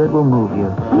spirit will move you.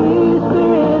 Free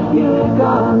spirit, you've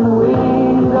on the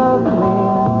wings of the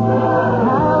wind.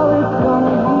 How it's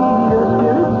gonna be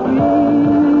your spirit's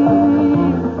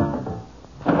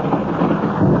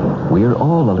free. We're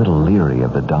all a little leery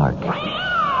of the dark.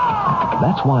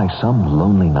 That's why some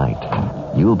lonely night,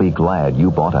 you'll be glad you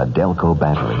bought a Delco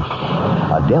battery.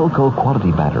 A Delco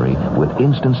quality battery with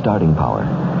instant starting power.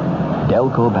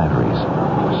 Delco batteries.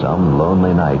 Some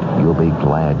lonely night, you'll be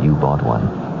glad you bought one.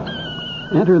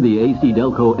 Enter the AC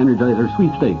Delco Energizer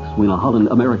Sweepstakes. Win a Holland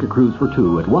America Cruise for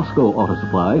two at Wasco Auto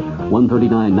Supply,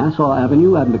 139 Nassau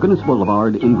Avenue at McGinnis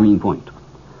Boulevard in Greenpoint.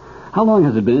 How long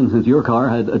has it been since your car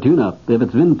had a tune-up? If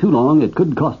it's been too long, it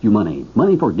could cost you money.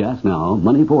 Money for gas now,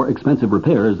 money for expensive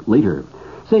repairs later.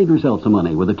 Save yourself some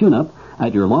money with a tune-up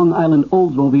at your Long Island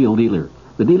Oldsmobile dealer,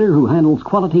 the dealer who handles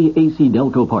quality AC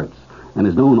Delco parts and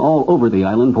is known all over the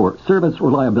island for service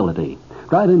reliability.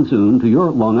 Drive in soon to your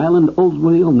Long Island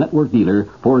Oldsmobile Network dealer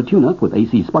for a tune-up with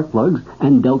AC spark plugs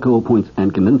and Delco points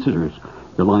and condensers.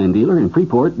 Your Lion dealer in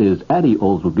Freeport is Addy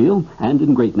Oldsmobile, and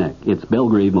in Great Neck, it's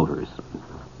Belgrave Motors.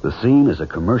 The scene is a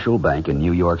commercial bank in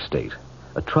New York State.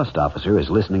 A trust officer is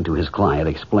listening to his client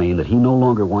explain that he no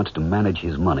longer wants to manage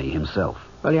his money himself.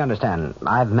 Well, you understand,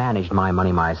 I've managed my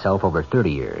money myself over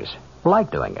 30 years. Like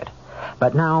doing it.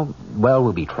 But now, well,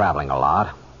 we'll be traveling a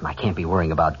lot. I can't be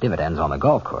worrying about dividends on the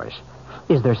golf course.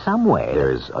 Is there some way...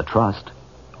 There's a trust.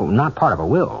 Oh, not part of a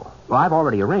will. Well, I've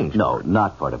already arranged... No,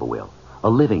 not part of a will. A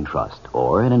living trust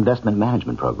or an investment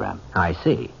management program. I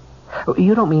see.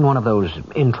 You don't mean one of those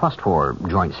in-trust for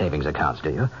joint savings accounts, do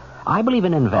you? I believe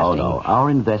in investing... Oh, no. Our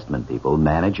investment people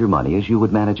manage your money as you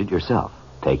would manage it yourself.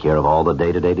 Take care of all the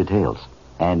day-to-day details.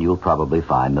 And you'll probably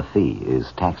find the fee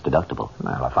is tax-deductible.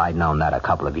 Well, if I'd known that a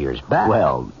couple of years back...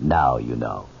 Well, now you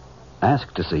know.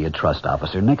 Ask to see a trust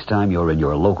officer next time you're in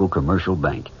your local commercial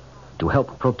bank to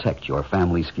help protect your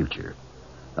family's future.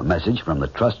 A message from the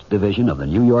Trust Division of the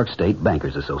New York State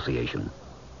Bankers Association.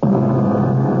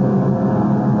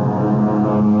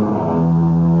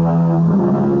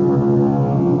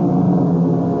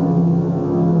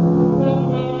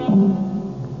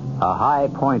 A high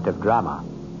point of drama.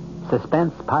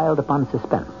 Suspense piled upon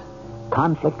suspense.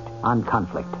 Conflict on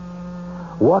conflict.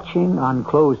 Watching on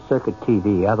closed-circuit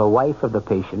TV are the wife of the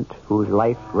patient, whose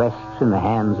life rests in the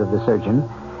hands of the surgeon,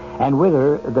 and with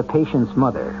her, the patient's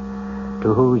mother,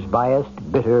 to whose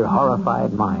biased, bitter,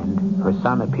 horrified mind her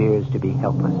son appears to be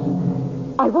helpless.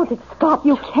 I want it stopped.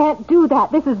 You can't do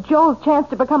that. This is Joel's chance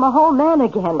to become a whole man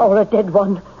again. Or a dead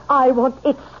one. I want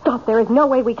it stopped. There is no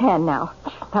way we can now.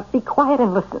 Now be quiet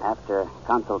and listen. After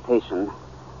consultation,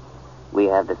 we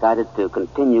have decided to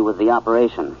continue with the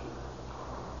operation.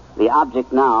 The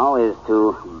object now is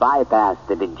to bypass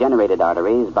the degenerated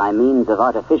arteries by means of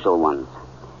artificial ones.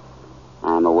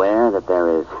 I am aware that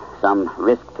there is some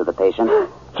risk to the patient.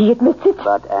 He admits it?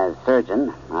 But as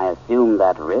surgeon, I assume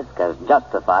that risk as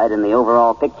justified in the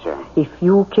overall picture. If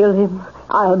you kill him,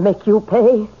 I'll make you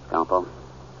pay. Scalpel.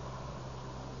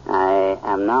 I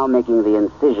am now making the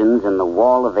incisions in the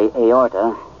wall of the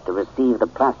aorta to receive the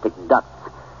plastic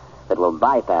ducts that will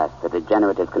bypass the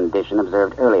degenerative condition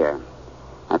observed earlier.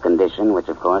 A condition which,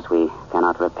 of course, we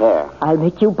cannot repair. I'll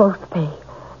make you both pay.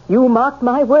 You mark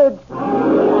my words.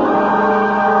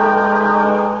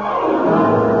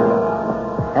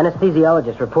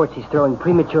 Anesthesiologist reports he's throwing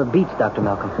premature beats, Dr.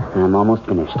 Malcolm. I'm almost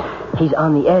finished. He's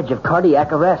on the edge of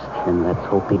cardiac arrest. Then let's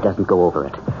hope he doesn't go over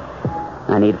it.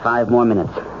 I need 5 more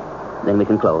minutes. Then we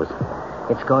can close.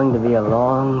 It's going to be a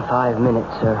long 5 minutes,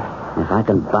 sir. If I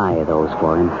can buy those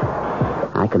for him,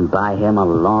 I can buy him a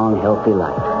long, healthy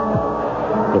life.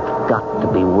 It's got to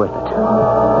be worth it.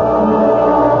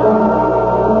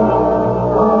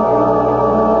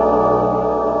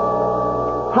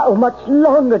 How much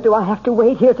longer do I have to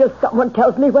wait here till someone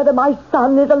tells me whether my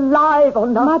son is alive or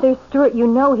not? Mother Stewart, you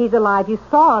know he's alive. You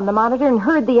saw on the monitor and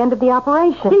heard the end of the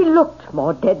operation. He looked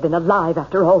more dead than alive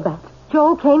after all that.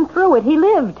 Joel came through it. He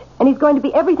lived. And he's going to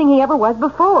be everything he ever was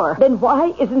before. Then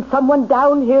why isn't someone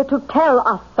down here to tell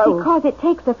us so? Because it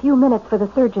takes a few minutes for the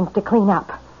surgeons to clean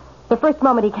up. The first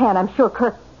moment he can, I'm sure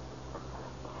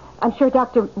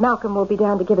Dr. Malcolm will be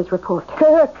down to give his report.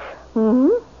 Kirk?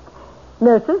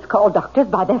 Nurses call doctors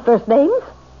by their first names?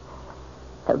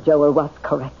 So Joel was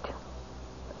correct.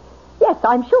 Yes,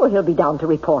 I'm sure he'll be down to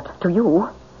report to you.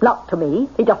 Not to me.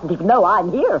 He doesn't even know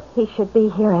I'm here. He should be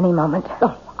here any moment.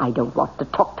 Oh, I don't want to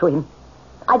talk to him.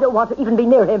 I don't want to even be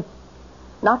near him.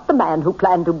 Not the man who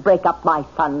planned to break up my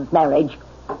son's marriage.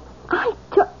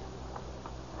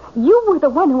 You were the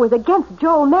one who was against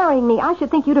Joel marrying me. I should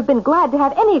think you'd have been glad to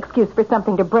have any excuse for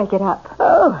something to break it up.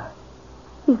 Oh,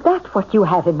 is that what you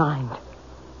have in mind?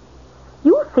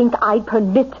 You think I'd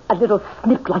permit a little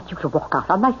snip like you to walk out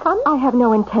on my son? I have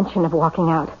no intention of walking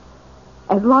out.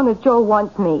 As long as Joel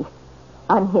wants me,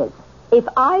 I'm his. If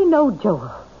I know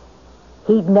Joel,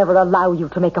 he'd never allow you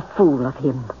to make a fool of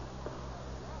him.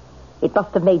 It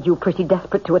must have made you pretty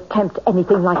desperate to attempt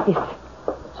anything like this.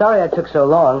 Sorry I took so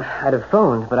long. I'd have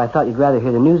phoned, but I thought you'd rather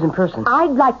hear the news in person. I'd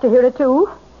like to hear it, too.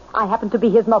 I happen to be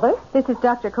his mother. This is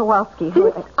Dr. Kowalski.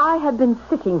 Since I have been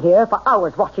sitting here for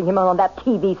hours watching him on that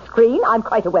TV screen, I'm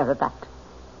quite aware of that.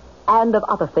 And of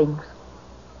other things.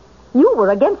 You were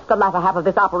against the latter half of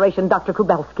this operation, Dr.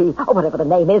 Kubelski, or whatever the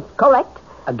name is, correct?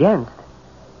 Against?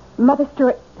 Mother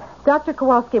Stewart, Dr.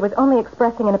 Kowalski was only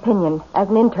expressing an opinion as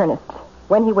an internist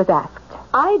when he was asked.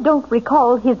 I don't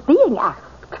recall his being asked.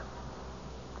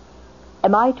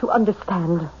 Am I to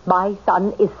understand my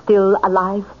son is still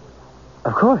alive?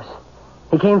 Of course.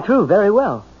 He came through very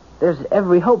well. There's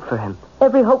every hope for him.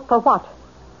 Every hope for what?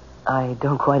 I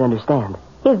don't quite understand.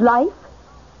 His life?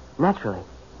 Naturally.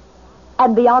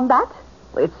 And beyond that?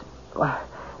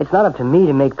 It's not up to me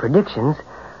to make predictions,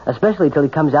 especially till he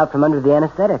comes out from under the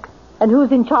anesthetic. And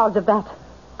who's in charge of that?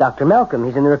 Dr. Malcolm.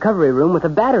 He's in the recovery room with a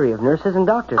battery of nurses and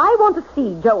doctors. I want to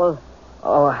see Joel.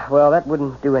 Oh, well, that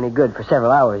wouldn't do any good for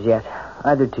several hours yet.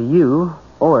 Either to you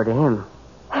or to him.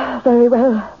 Very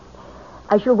well.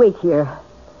 I shall wait here.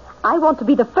 I want to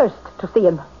be the first to see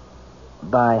him.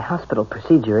 By hospital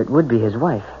procedure, it would be his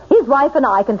wife. His wife and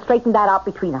I can straighten that out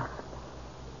between us.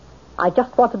 I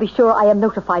just want to be sure I am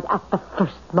notified at the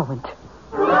first moment.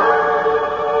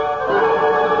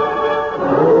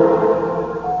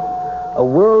 A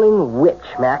whirling witch,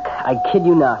 Mac. I kid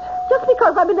you not. Just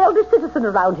because I'm an elder citizen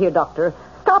around here, Doctor.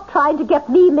 Stop trying to get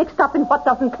me mixed up in what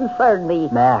doesn't concern me.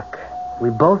 Mac,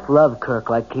 we both love Kirk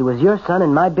like he was your son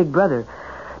and my big brother.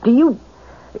 It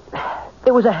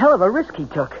was a hell of a risk he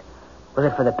took. Was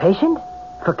it for the patient?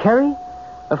 For Carrie?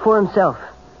 Or for himself?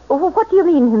 Well, what do you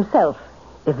mean, himself?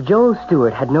 If Joel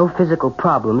Stewart had no physical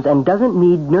problems and doesn't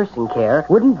need nursing care,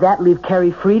 wouldn't that leave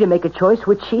Carrie free to make a choice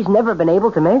which she's never been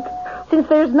able to make? Since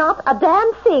there's not a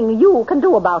damn thing you can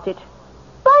do about it.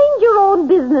 Mind your own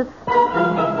business.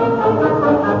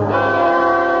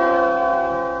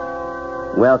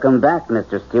 Welcome back,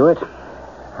 Mr. Stewart.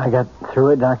 I got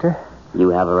through it, Doctor. You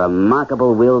have a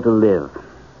remarkable will to live.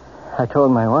 I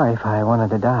told my wife I wanted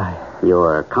to die.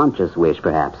 Your conscious wish,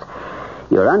 perhaps.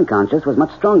 Your unconscious was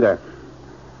much stronger.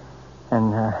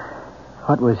 And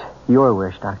what was your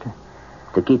wish, Doctor?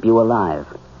 To keep you alive.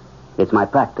 It's my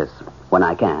practice, when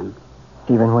I can.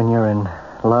 Even when you're in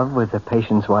love with the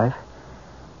patient's wife?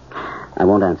 I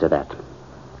won't answer that.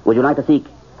 Would you like to seek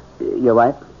your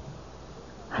wife?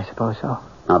 I suppose so.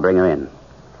 I'll bring her in.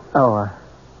 Oh,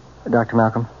 Dr.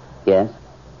 Malcolm? Yes?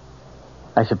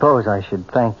 I suppose I should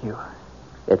thank you.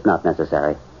 It's not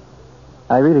necessary.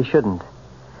 I really shouldn't.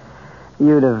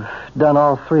 You'd have done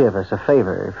all three of us a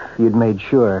favor if you'd made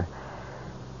sure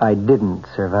I didn't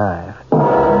survive.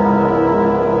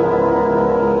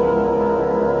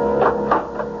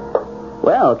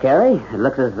 Well, Carrie, it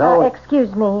looks as though...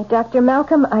 Excuse me, Dr.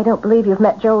 Malcolm. I don't believe you've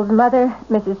met Joel's mother,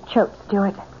 Mrs. Choate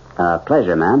Stewart.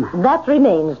 Pleasure, ma'am. That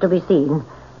remains to be seen.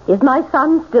 Is my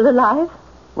son still alive?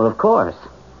 Well, of course.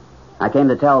 I came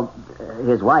to tell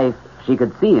his wife she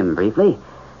could see him briefly.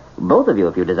 Both of you,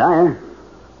 if you desire.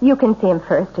 You can see him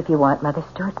first if you want, Mother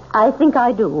Stewart. I think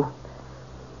I do.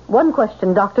 One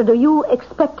question, Doctor. Do you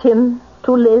expect him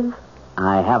to live?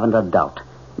 I haven't a doubt,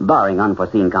 barring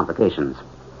unforeseen complications.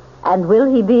 And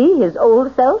will he be his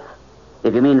old self?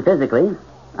 If you mean physically,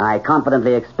 I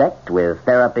confidently expect, with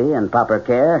therapy and proper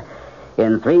care,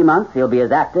 in 3 months he'll be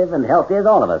as active and healthy as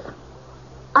all of us.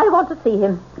 I want to see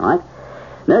him. All right.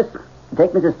 Nurse,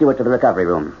 take Mrs. Stewart to the recovery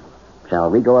room.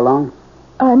 Shall we go along?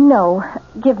 No.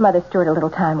 Give Mother Stewart a little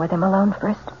time with him alone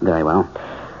first. Very well.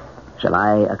 Shall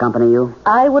I accompany you?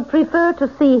 I would prefer to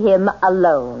see him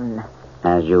alone.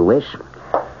 As you wish.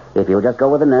 If you'll just go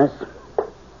with the nurse.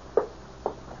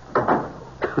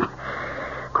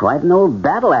 Quite an old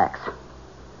battle axe.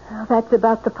 Well, that's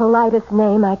about the politest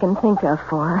name I can think of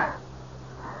for her.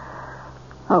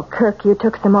 Oh, Kirk, you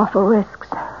took some awful risks.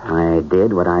 I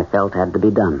did what I felt had to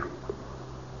be done.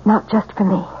 Not just for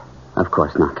me. Of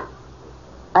course not.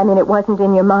 I mean, it wasn't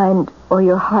in your mind or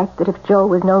your heart that if Joel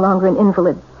was no longer an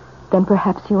invalid, then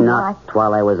perhaps you and I... Not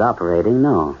while I was operating,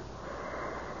 no.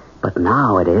 But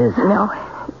now it is. No,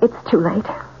 it's too late.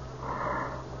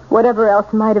 Whatever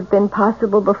else might have been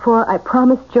possible before, I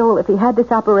promised Joel if he had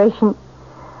this operation,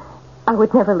 I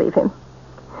would never leave him.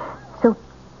 So,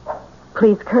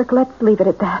 please, Kirk, let's leave it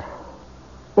at that.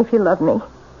 If you love me.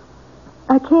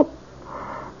 I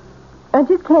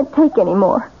just can't take any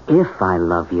more. If I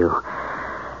love you.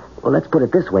 Well, let's put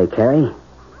it this way, Carrie.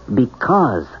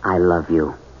 Because I love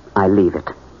you, I leave it.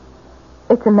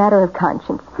 It's a matter of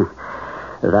conscience.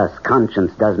 Thus,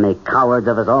 conscience does make cowards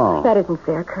of us all. That isn't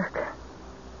fair, Kirk.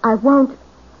 I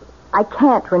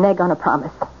can't renege on a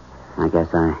promise. I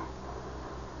guess I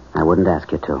wouldn't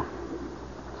ask you to.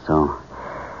 So,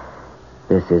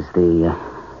 this is the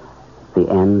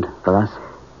end for us?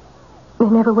 There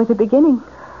never was a beginning.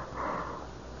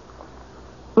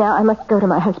 Now I must go to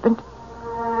my husband.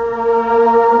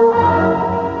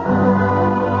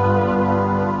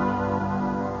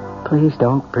 Please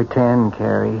don't pretend,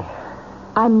 Carrie.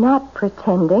 I'm not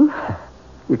pretending.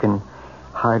 You can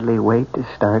hardly wait to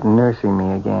start nursing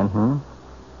me again,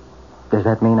 Does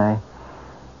that mean I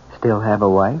still have a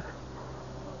wife?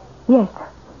 Yes.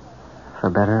 For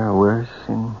better or worse,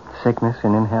 in sickness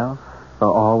and in health?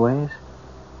 For always?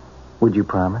 Would you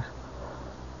promise?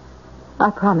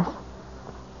 I promise.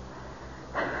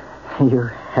 You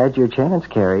had your chance,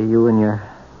 Carrie, you and your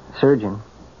surgeon.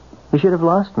 You should have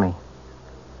lost me.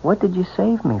 What did you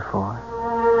save me for?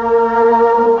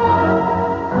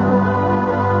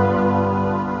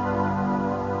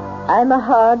 I'm a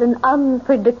hard and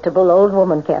unpredictable old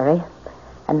woman, Carrie.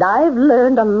 And I've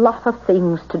learned a lot of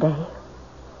things today.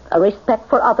 A respect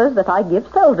for others that I give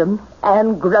seldom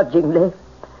and grudgingly.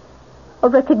 A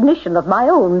recognition of my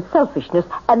own selfishness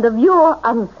and of your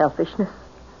unselfishness.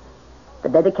 The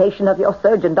dedication of your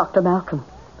surgeon, Dr. Malcolm.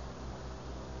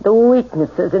 The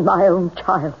weaknesses in my own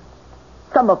child,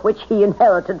 some of which he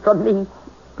inherited from me.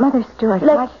 Mother Stewart,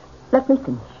 let me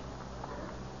finish.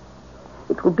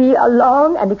 It will be a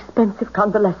long and expensive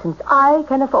convalescence. I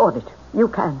can afford it. You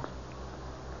can't.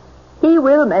 He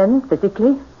will mend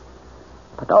physically,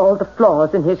 but all the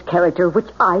flaws in his character, which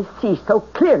I see so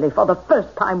clearly for the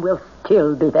first time, will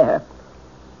still be there.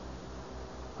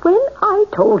 When I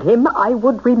told him I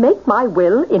would remake my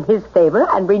will in his favor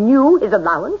and renew his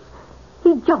allowance,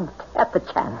 he jumped at the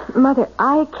chance. Mother,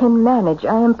 I can manage.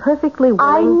 I am perfectly willing.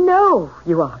 I know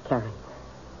you are, Carrie.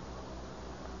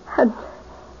 And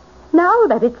now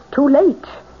that it's too late,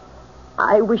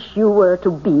 I wish you were to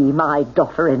be my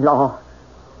daughter-in-law.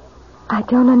 I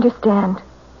don't understand.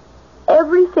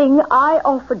 Everything I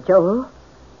offered Joel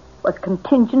was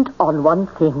contingent on one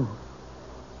thing.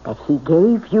 That he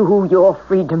gave you your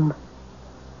freedom.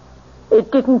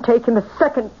 It didn't take him a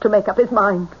second to make up his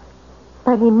mind.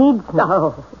 But he needs me.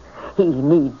 No, he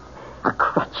needs a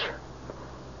crutch.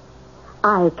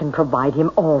 I can provide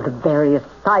him all the various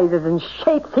sizes and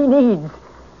shapes he needs.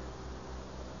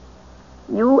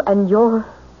 You and your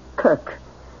Kirk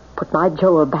put my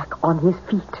Joel back on his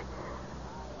feet.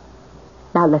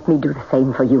 Now let me do the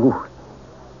same for you.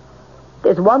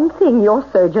 There's one thing your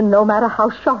surgeon, no matter how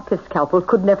sharp his scalpel,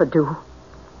 could never do.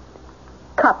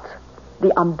 Cut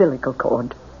the umbilical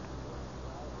cord.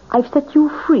 I've set you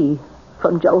free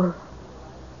from Joel.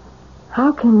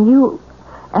 How can you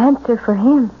answer for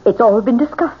him? It's all been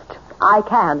discussed. I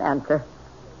can answer.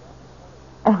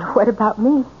 And what about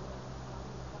me?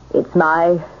 It's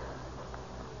my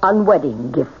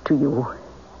unwedding gift to you.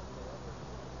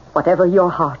 Whatever your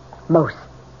heart most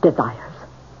desires.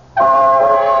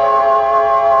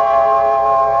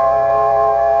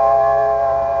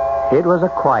 It was a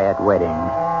quiet wedding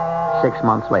 6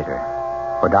 months later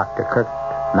for Dr. Kirk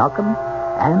Malcolm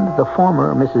and the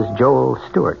former Mrs. Joel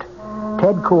Stewart.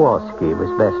 Ted Kowalski was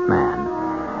best man,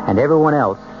 and everyone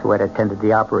else who had attended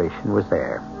the operation was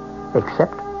there,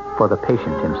 except for the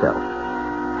patient himself.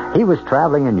 He was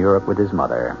traveling in Europe with his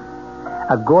mother.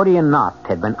 A Gordian knot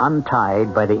had been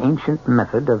untied by the ancient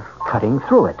method of cutting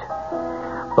through it.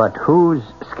 But whose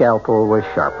scalpel was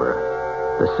sharper,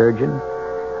 the surgeon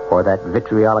or that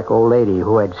vitriolic old lady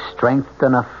who had strength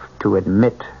enough to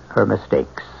admit her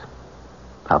mistakes?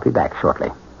 I'll be back shortly.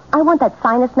 I want that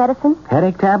sinus medicine.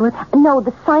 Headache tablet? No,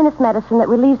 the sinus medicine that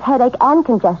relieves headache and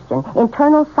congestion,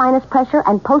 internal sinus pressure,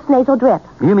 and postnasal drip.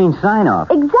 You mean Sign-Off?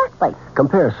 Exactly.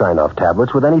 Compare Sign-Off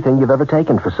tablets with anything you've ever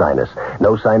taken for sinus.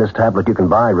 No sinus tablet you can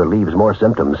buy relieves more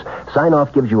symptoms.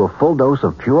 Sign-Off gives you a full dose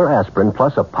of pure aspirin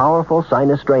plus a powerful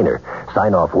sinus strainer.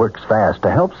 Sign-Off works fast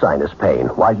to help sinus pain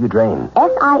while you drain.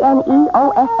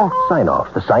 Sineoff.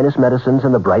 Sign-Off, the sinus medicines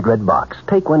in the bright red box.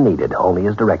 Take when needed, only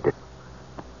as directed.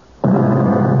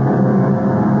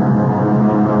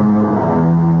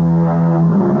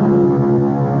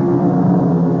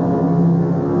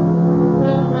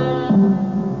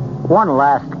 One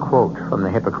last quote from the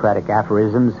Hippocratic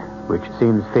aphorisms, which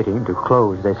seems fitting to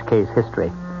close this case history.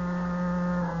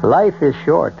 Life is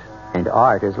short and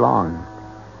art is long.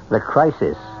 The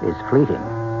crisis is fleeting.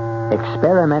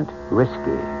 Experiment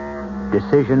risky.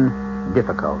 Decision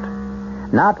difficult.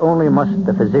 Not only must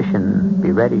the physician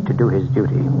be ready to do his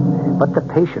duty, but the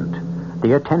patient,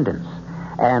 the attendants,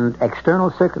 and external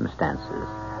circumstances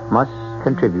must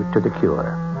contribute to the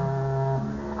cure.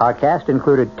 Our cast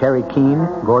included Terry Keane,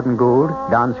 Gordon Gould,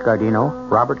 Don Scardino,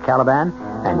 Robert Caliban,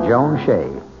 and Joan Shea.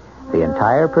 The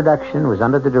entire production was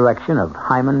under the direction of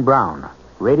Hyman Brown.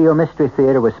 Radio Mystery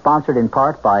Theater was sponsored in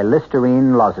part by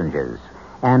Listerine lozenges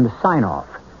and Sign-Off,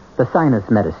 the sinus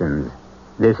medicines.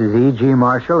 This is E.G.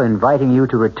 Marshall inviting you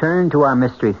to return to our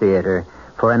Mystery Theater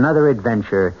for another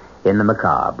adventure in the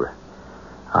macabre.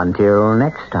 Until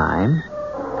next time,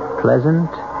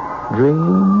 pleasant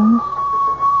dreams.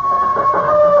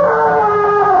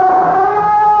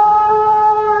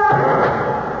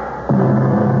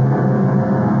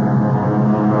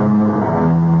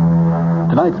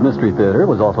 Tonight's Mystery Theater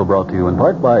was also brought to you in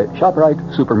part by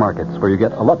ShopRite Supermarkets, where you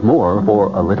get a lot more for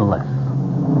a little less.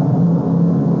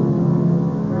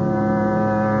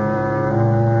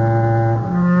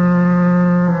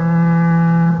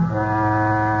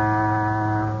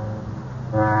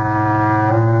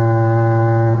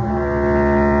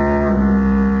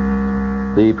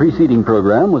 The preceding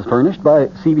program was furnished by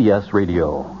CBS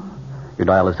Radio. Your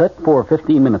dial is set for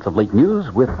 15 minutes of late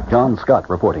news with John Scott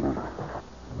reporting.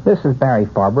 This is Barry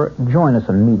Farber. Join us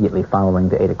immediately following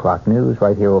the 8 o'clock news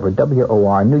right here over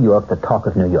WOR New York, the talk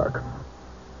of New York.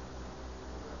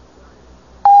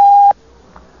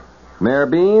 Mayor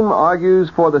Beam argues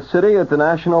for the city at the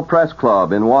National Press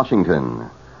Club in Washington.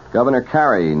 Governor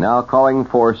Carey now calling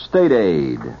for state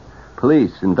aid.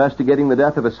 Police investigating the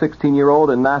death of a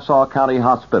 16-year-old in Nassau County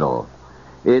Hospital.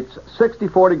 It's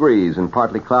 64 degrees in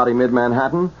partly cloudy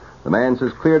mid-Manhattan. The man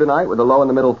says clear tonight with a low in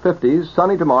the middle 50s,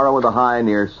 sunny tomorrow with a high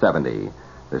near 70.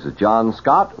 This is John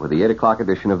Scott with the 8 o'clock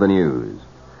edition of the news.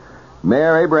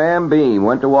 Mayor Abraham Beam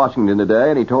went to Washington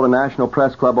today, and he told a National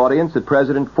Press Club audience that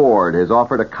President Ford has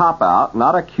offered a cop-out,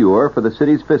 not a cure, for the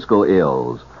city's fiscal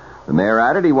ills. The mayor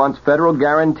added he wants federal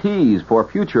guarantees for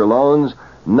future loans,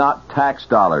 not tax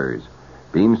dollars.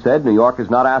 Beam said New York is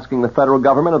not asking the federal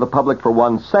government or the public for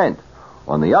 1 cent.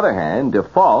 On the other hand,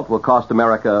 default will cost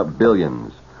America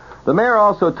billions. The mayor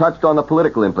also touched on the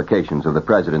political implications of the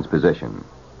president's position.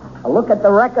 A look at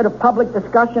the record of public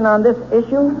discussion on this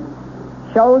issue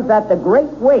shows that the great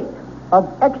weight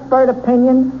of expert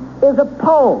opinion is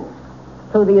opposed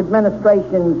to the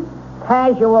administration's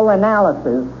casual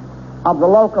analysis of the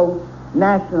local,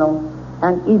 national,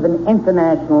 and even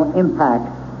international impact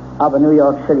of a New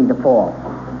York City default.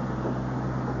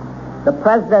 The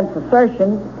president's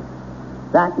assertion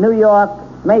that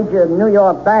major New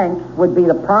York banks would be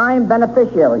the prime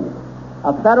beneficiaries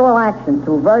of federal action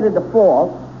to avert a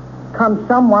default comes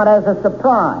somewhat as a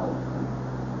surprise,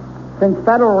 since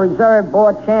Federal Reserve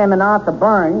Board Chairman Arthur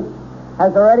Burns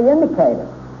has already indicated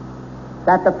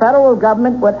that the federal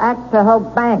government would act to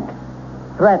help banks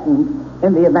threatened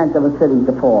in the event of a city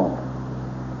default.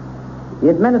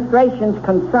 The administration's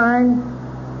concern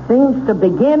seems to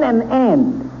begin and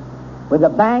end with the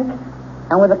banks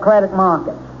and with the credit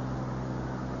markets.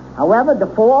 However,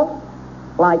 default,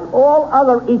 like all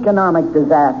other economic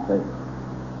disasters,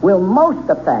 will most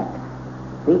affect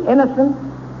the innocent,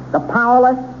 the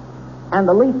powerless, and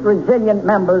the least resilient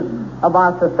members of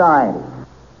our society.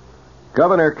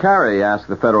 Governor Carey asked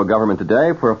the federal government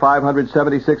today for a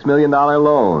 $576 million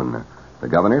loan. The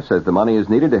governor says the money is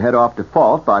needed to head off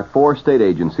default by 4 state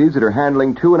agencies that are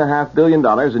handling $2.5 billion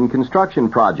in construction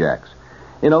projects.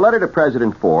 In a letter to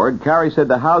President Ford, Carey said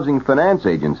the Housing Finance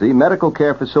Agency, Medical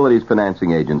Care Facilities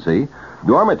Financing Agency,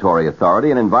 Dormitory Authority,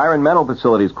 and Environmental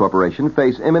Facilities Corporation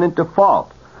face imminent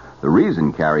default. The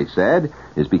reason, Carey said,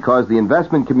 is because the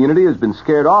investment community has been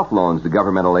scared off loans to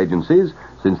governmental agencies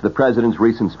since the president's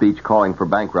recent speech calling for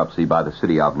bankruptcy by the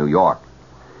city of New York.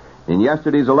 In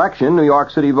yesterday's election, New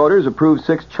York City voters approved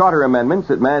 6 charter amendments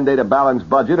that mandate a balanced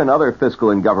budget and other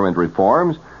fiscal and government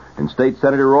reforms. And State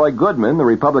Senator Roy Goodman, the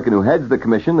Republican who heads the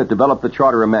commission that developed the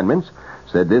charter amendments,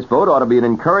 said this vote ought to be an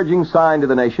encouraging sign to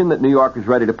the nation that New York is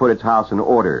ready to put its house in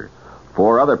order.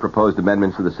 4 other proposed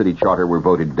amendments to the city charter were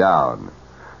voted down.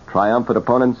 Triumphant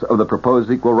opponents of the proposed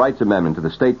Equal Rights Amendment to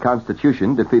the state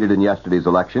constitution, defeated in yesterday's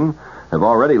election, have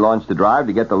already launched a drive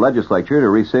to get the legislature to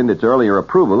rescind its earlier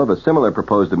approval of a similar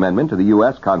proposed amendment to the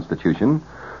U.S. Constitution.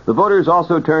 The voters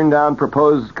also turned down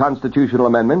proposed constitutional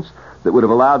amendments that would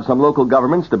have allowed some local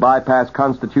governments to bypass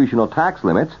constitutional tax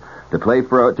limits to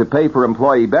pay for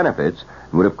employee benefits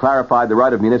and would have clarified the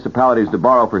right of municipalities to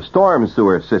borrow for storm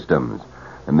sewer systems.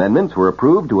 Amendments were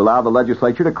approved to allow the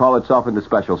legislature to call itself into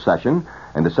special session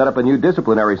and to set up a new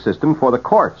disciplinary system for the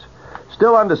courts.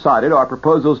 Still undecided are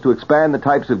proposals to expand the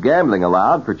types of gambling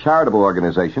allowed for charitable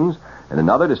organizations and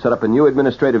another to set up a new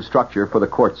administrative structure for the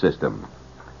court system.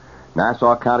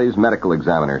 Nassau County's medical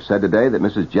examiner said today that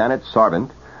Mrs. Janet Sarvant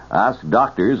asked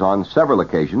doctors on several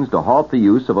occasions to halt the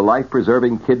use of a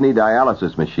life-preserving kidney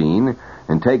dialysis machine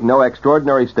and take no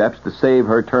extraordinary steps to save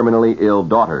her terminally ill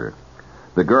daughter.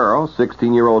 The girl,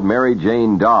 16-year-old Mary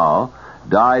Jane Dahl,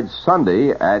 died Sunday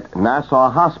at Nassau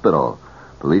Hospital.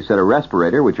 Police said a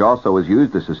respirator, which also was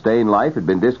used to sustain life, had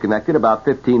been disconnected about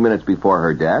 15 minutes before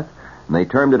her death, and they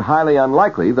termed it highly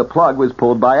unlikely the plug was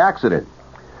pulled by accident.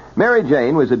 Mary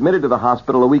Jane was admitted to the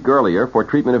hospital a week earlier for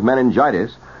treatment of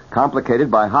meningitis, complicated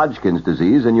by Hodgkin's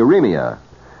disease and uremia.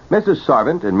 Mrs.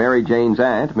 Sarvant and Mary Jane's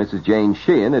aunt, Mrs. Jane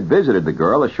Sheehan, had visited the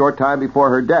girl a short time before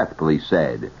her death, police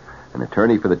said. An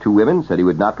attorney for the 2 women said he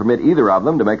would not permit either of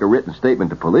them to make a written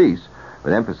statement to police,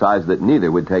 but emphasized that neither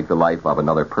would take the life of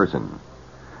another person.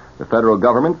 The federal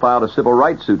government filed a civil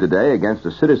rights suit today against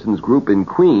a citizens group in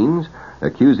Queens,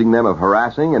 accusing them of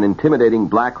harassing and intimidating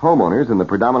black homeowners in the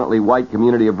predominantly white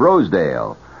community of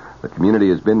Rosedale. The community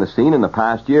has been the scene in the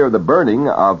past year of the burning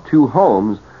of 2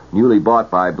 homes newly bought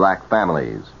by black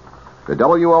families. The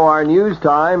WOR News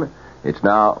Time, it's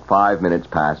now 5 minutes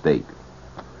past 8.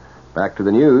 Back to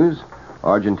the news.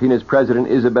 Argentina's President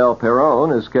Isabel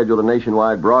Perón has scheduled a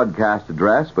nationwide broadcast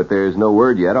address, but there's no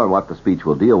word yet on what the speech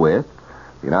will deal with.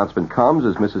 The announcement comes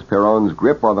as Mrs. Perón's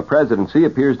grip on the presidency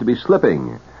appears to be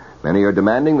slipping. Many are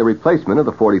demanding the replacement of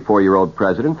the 44-year-old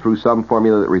president through some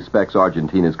formula that respects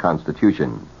Argentina's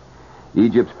constitution.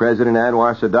 Egypt's President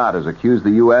Anwar Sadat has accused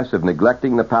the U.S. of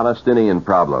neglecting the Palestinian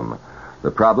problem,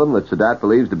 the problem that Sadat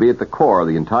believes to be at the core of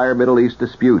the entire Middle East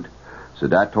dispute.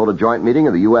 Sadat told a joint meeting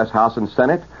of the U.S. House and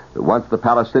Senate that once the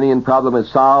Palestinian problem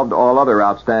is solved, all other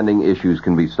outstanding issues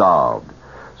can be solved.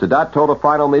 Sadat told a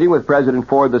final meeting with President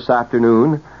Ford this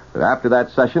afternoon that after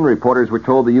that session, reporters were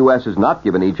told the U.S. has not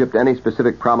given Egypt any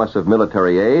specific promise of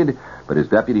military aid, but as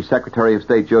Deputy Secretary of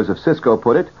State Joseph Sisko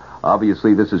put it,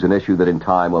 obviously this is an issue that in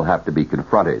time will have to be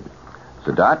confronted.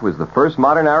 Sadat was the first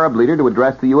modern Arab leader to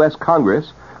address the U.S.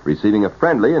 Congress, receiving a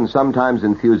friendly and sometimes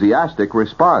enthusiastic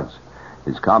response.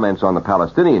 His comments on the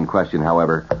Palestinian question,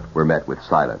 however, were met with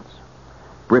silence.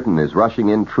 Britain is rushing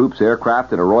in troops,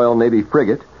 aircraft, and a Royal Navy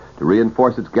frigate to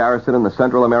reinforce its garrison in the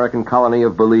Central American colony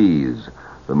of Belize.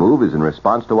 The move is in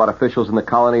response to what officials in the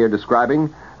colony are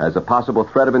describing as a possible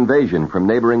threat of invasion from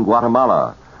neighboring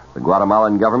Guatemala. The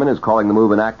Guatemalan government is calling the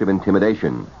move an act of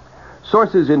intimidation.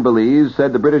 Sources in Belize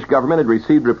said the British government had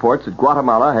received reports that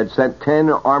Guatemala had sent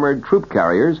 10 armored troop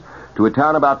carriers to a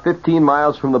town about 15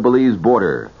 miles from the Belize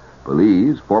border.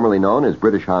 Belize, formerly known as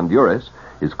British Honduras,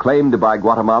 is claimed by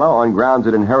Guatemala on grounds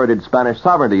it inherited Spanish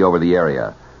sovereignty over the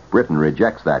area. Britain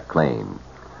rejects that claim.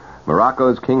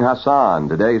 Morocco's King Hassan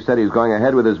today said he's going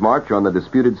ahead with his march on the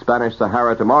disputed Spanish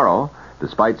Sahara tomorrow,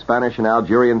 despite Spanish and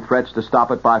Algerian threats to stop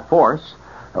it by force.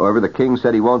 However, the king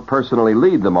said he won't personally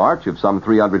lead the march of some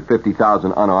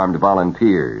 350,000 unarmed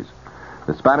volunteers.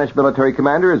 The Spanish military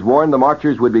commander has warned the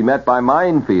marchers would be met by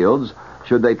minefields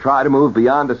should they try to move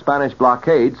beyond a Spanish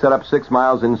blockade set up 6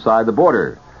 miles inside the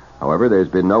border. However, there's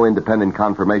been no independent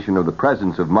confirmation of the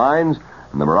presence of mines,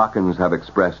 and the Moroccans have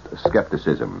expressed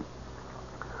skepticism.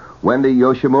 Wendy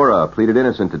Yoshimura pleaded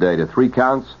innocent today to 3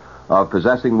 counts of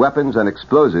possessing weapons and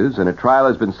explosives, and a trial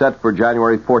has been set for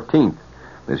January 14th.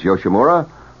 Miss Yoshimura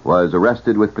was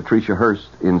arrested with Patricia Hearst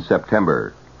in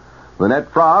September.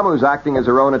 Lynette Fromm, who's acting as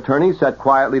her own attorney, sat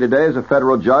quietly today as a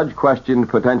federal judge questioned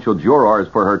potential jurors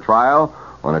for her trial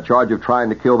on a charge of trying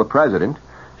to kill the president.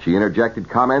 She interjected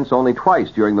comments only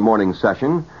twice during the morning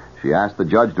session. She asked the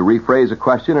judge to rephrase a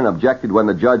question and objected when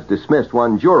the judge dismissed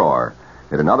one juror.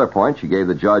 At another point, she gave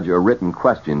the judge a written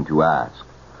question to ask.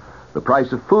 The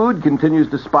price of food continues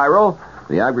to spiral.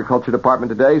 The Agriculture Department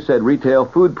today said retail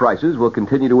food prices will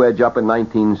continue to edge up in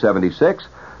 1976,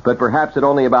 but perhaps at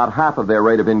only about half of their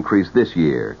rate of increase this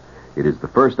year. It is the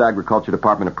first Agriculture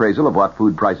Department appraisal of what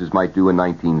food prices might do in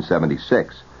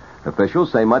 1976.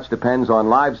 Officials say much depends on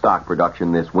livestock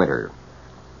production this winter.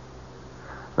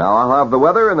 Now I'll have the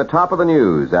weather and the top of the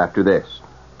news after this.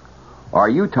 Are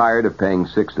you tired of paying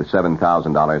 $6,000 to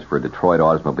 $7,000 for a Detroit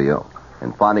automobile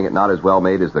and finding it not as well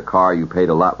made as the car you paid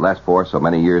a lot less for so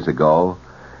many years ago?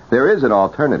 There is an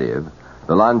alternative,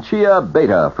 the Lancia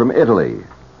Beta from Italy.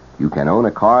 You can own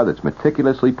a car that's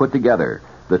meticulously put together.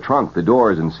 The trunk, the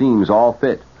doors, and seams all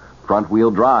fit.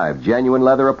 Front-wheel drive, genuine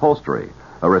leather upholstery.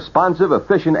 A responsive,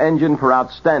 efficient engine for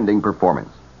outstanding performance.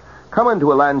 Come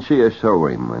into a Lancia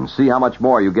showroom and see how much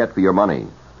more you get for your money.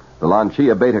 The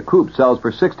Lancia Beta Coupe sells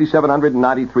for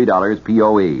 $6,793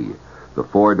 POE. The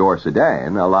 4-door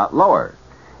sedan, a lot lower.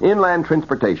 Inland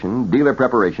transportation, dealer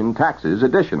preparation, taxes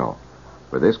additional.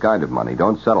 For this kind of money,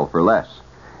 don't settle for less.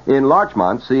 In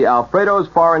Larchmont, see Alfredo's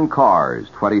Foreign Cars,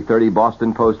 2030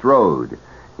 Boston Post Road.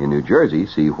 In New Jersey,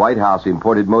 see White House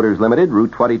Imported Motors Limited,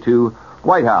 Route 22,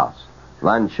 White House.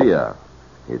 Lancia.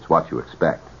 It's what you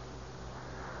expect.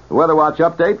 The Weather Watch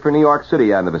update for New York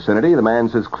City and the vicinity. The man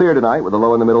says clear tonight with a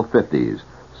low in the middle 50s.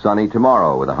 Sunny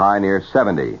tomorrow with a high near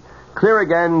 70. Clear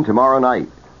again tomorrow night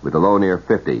with a low near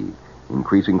 50.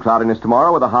 Increasing cloudiness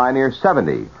tomorrow with a high near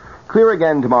 70. Clear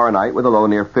again tomorrow night with a low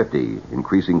near 50.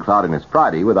 Increasing cloudiness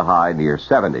Friday with a high near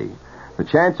 70. The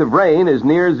chance of rain is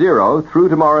near 0 through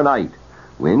tomorrow night.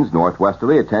 Winds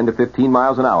northwesterly at 10 to 15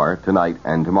 miles an hour tonight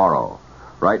and tomorrow.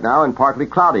 Right now in partly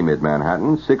cloudy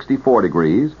mid-Manhattan, 64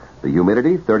 degrees. The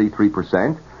humidity,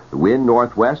 33%. The wind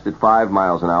northwest at 5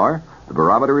 miles an hour. The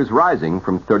barometer is rising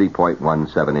from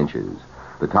 30.17 inches.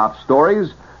 The top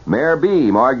stories, Mayor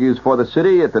Beam argues for the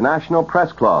city at the National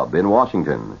Press Club in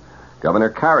Washington. Governor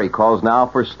Carey calls now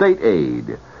for state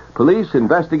aid. Police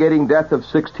investigating death of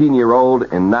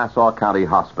 16-year-old in Nassau County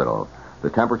Hospital.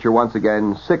 The temperature once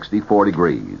again, 64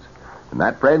 degrees. And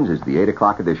that, friends, is the 8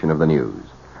 o'clock edition of the news.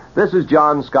 This is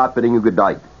John Scott bidding you good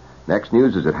night. Next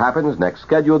news as it happens. Next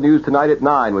scheduled news tonight at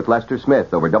 9 with Lester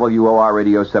Smith over WOR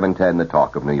Radio 710, The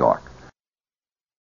Talk of New York.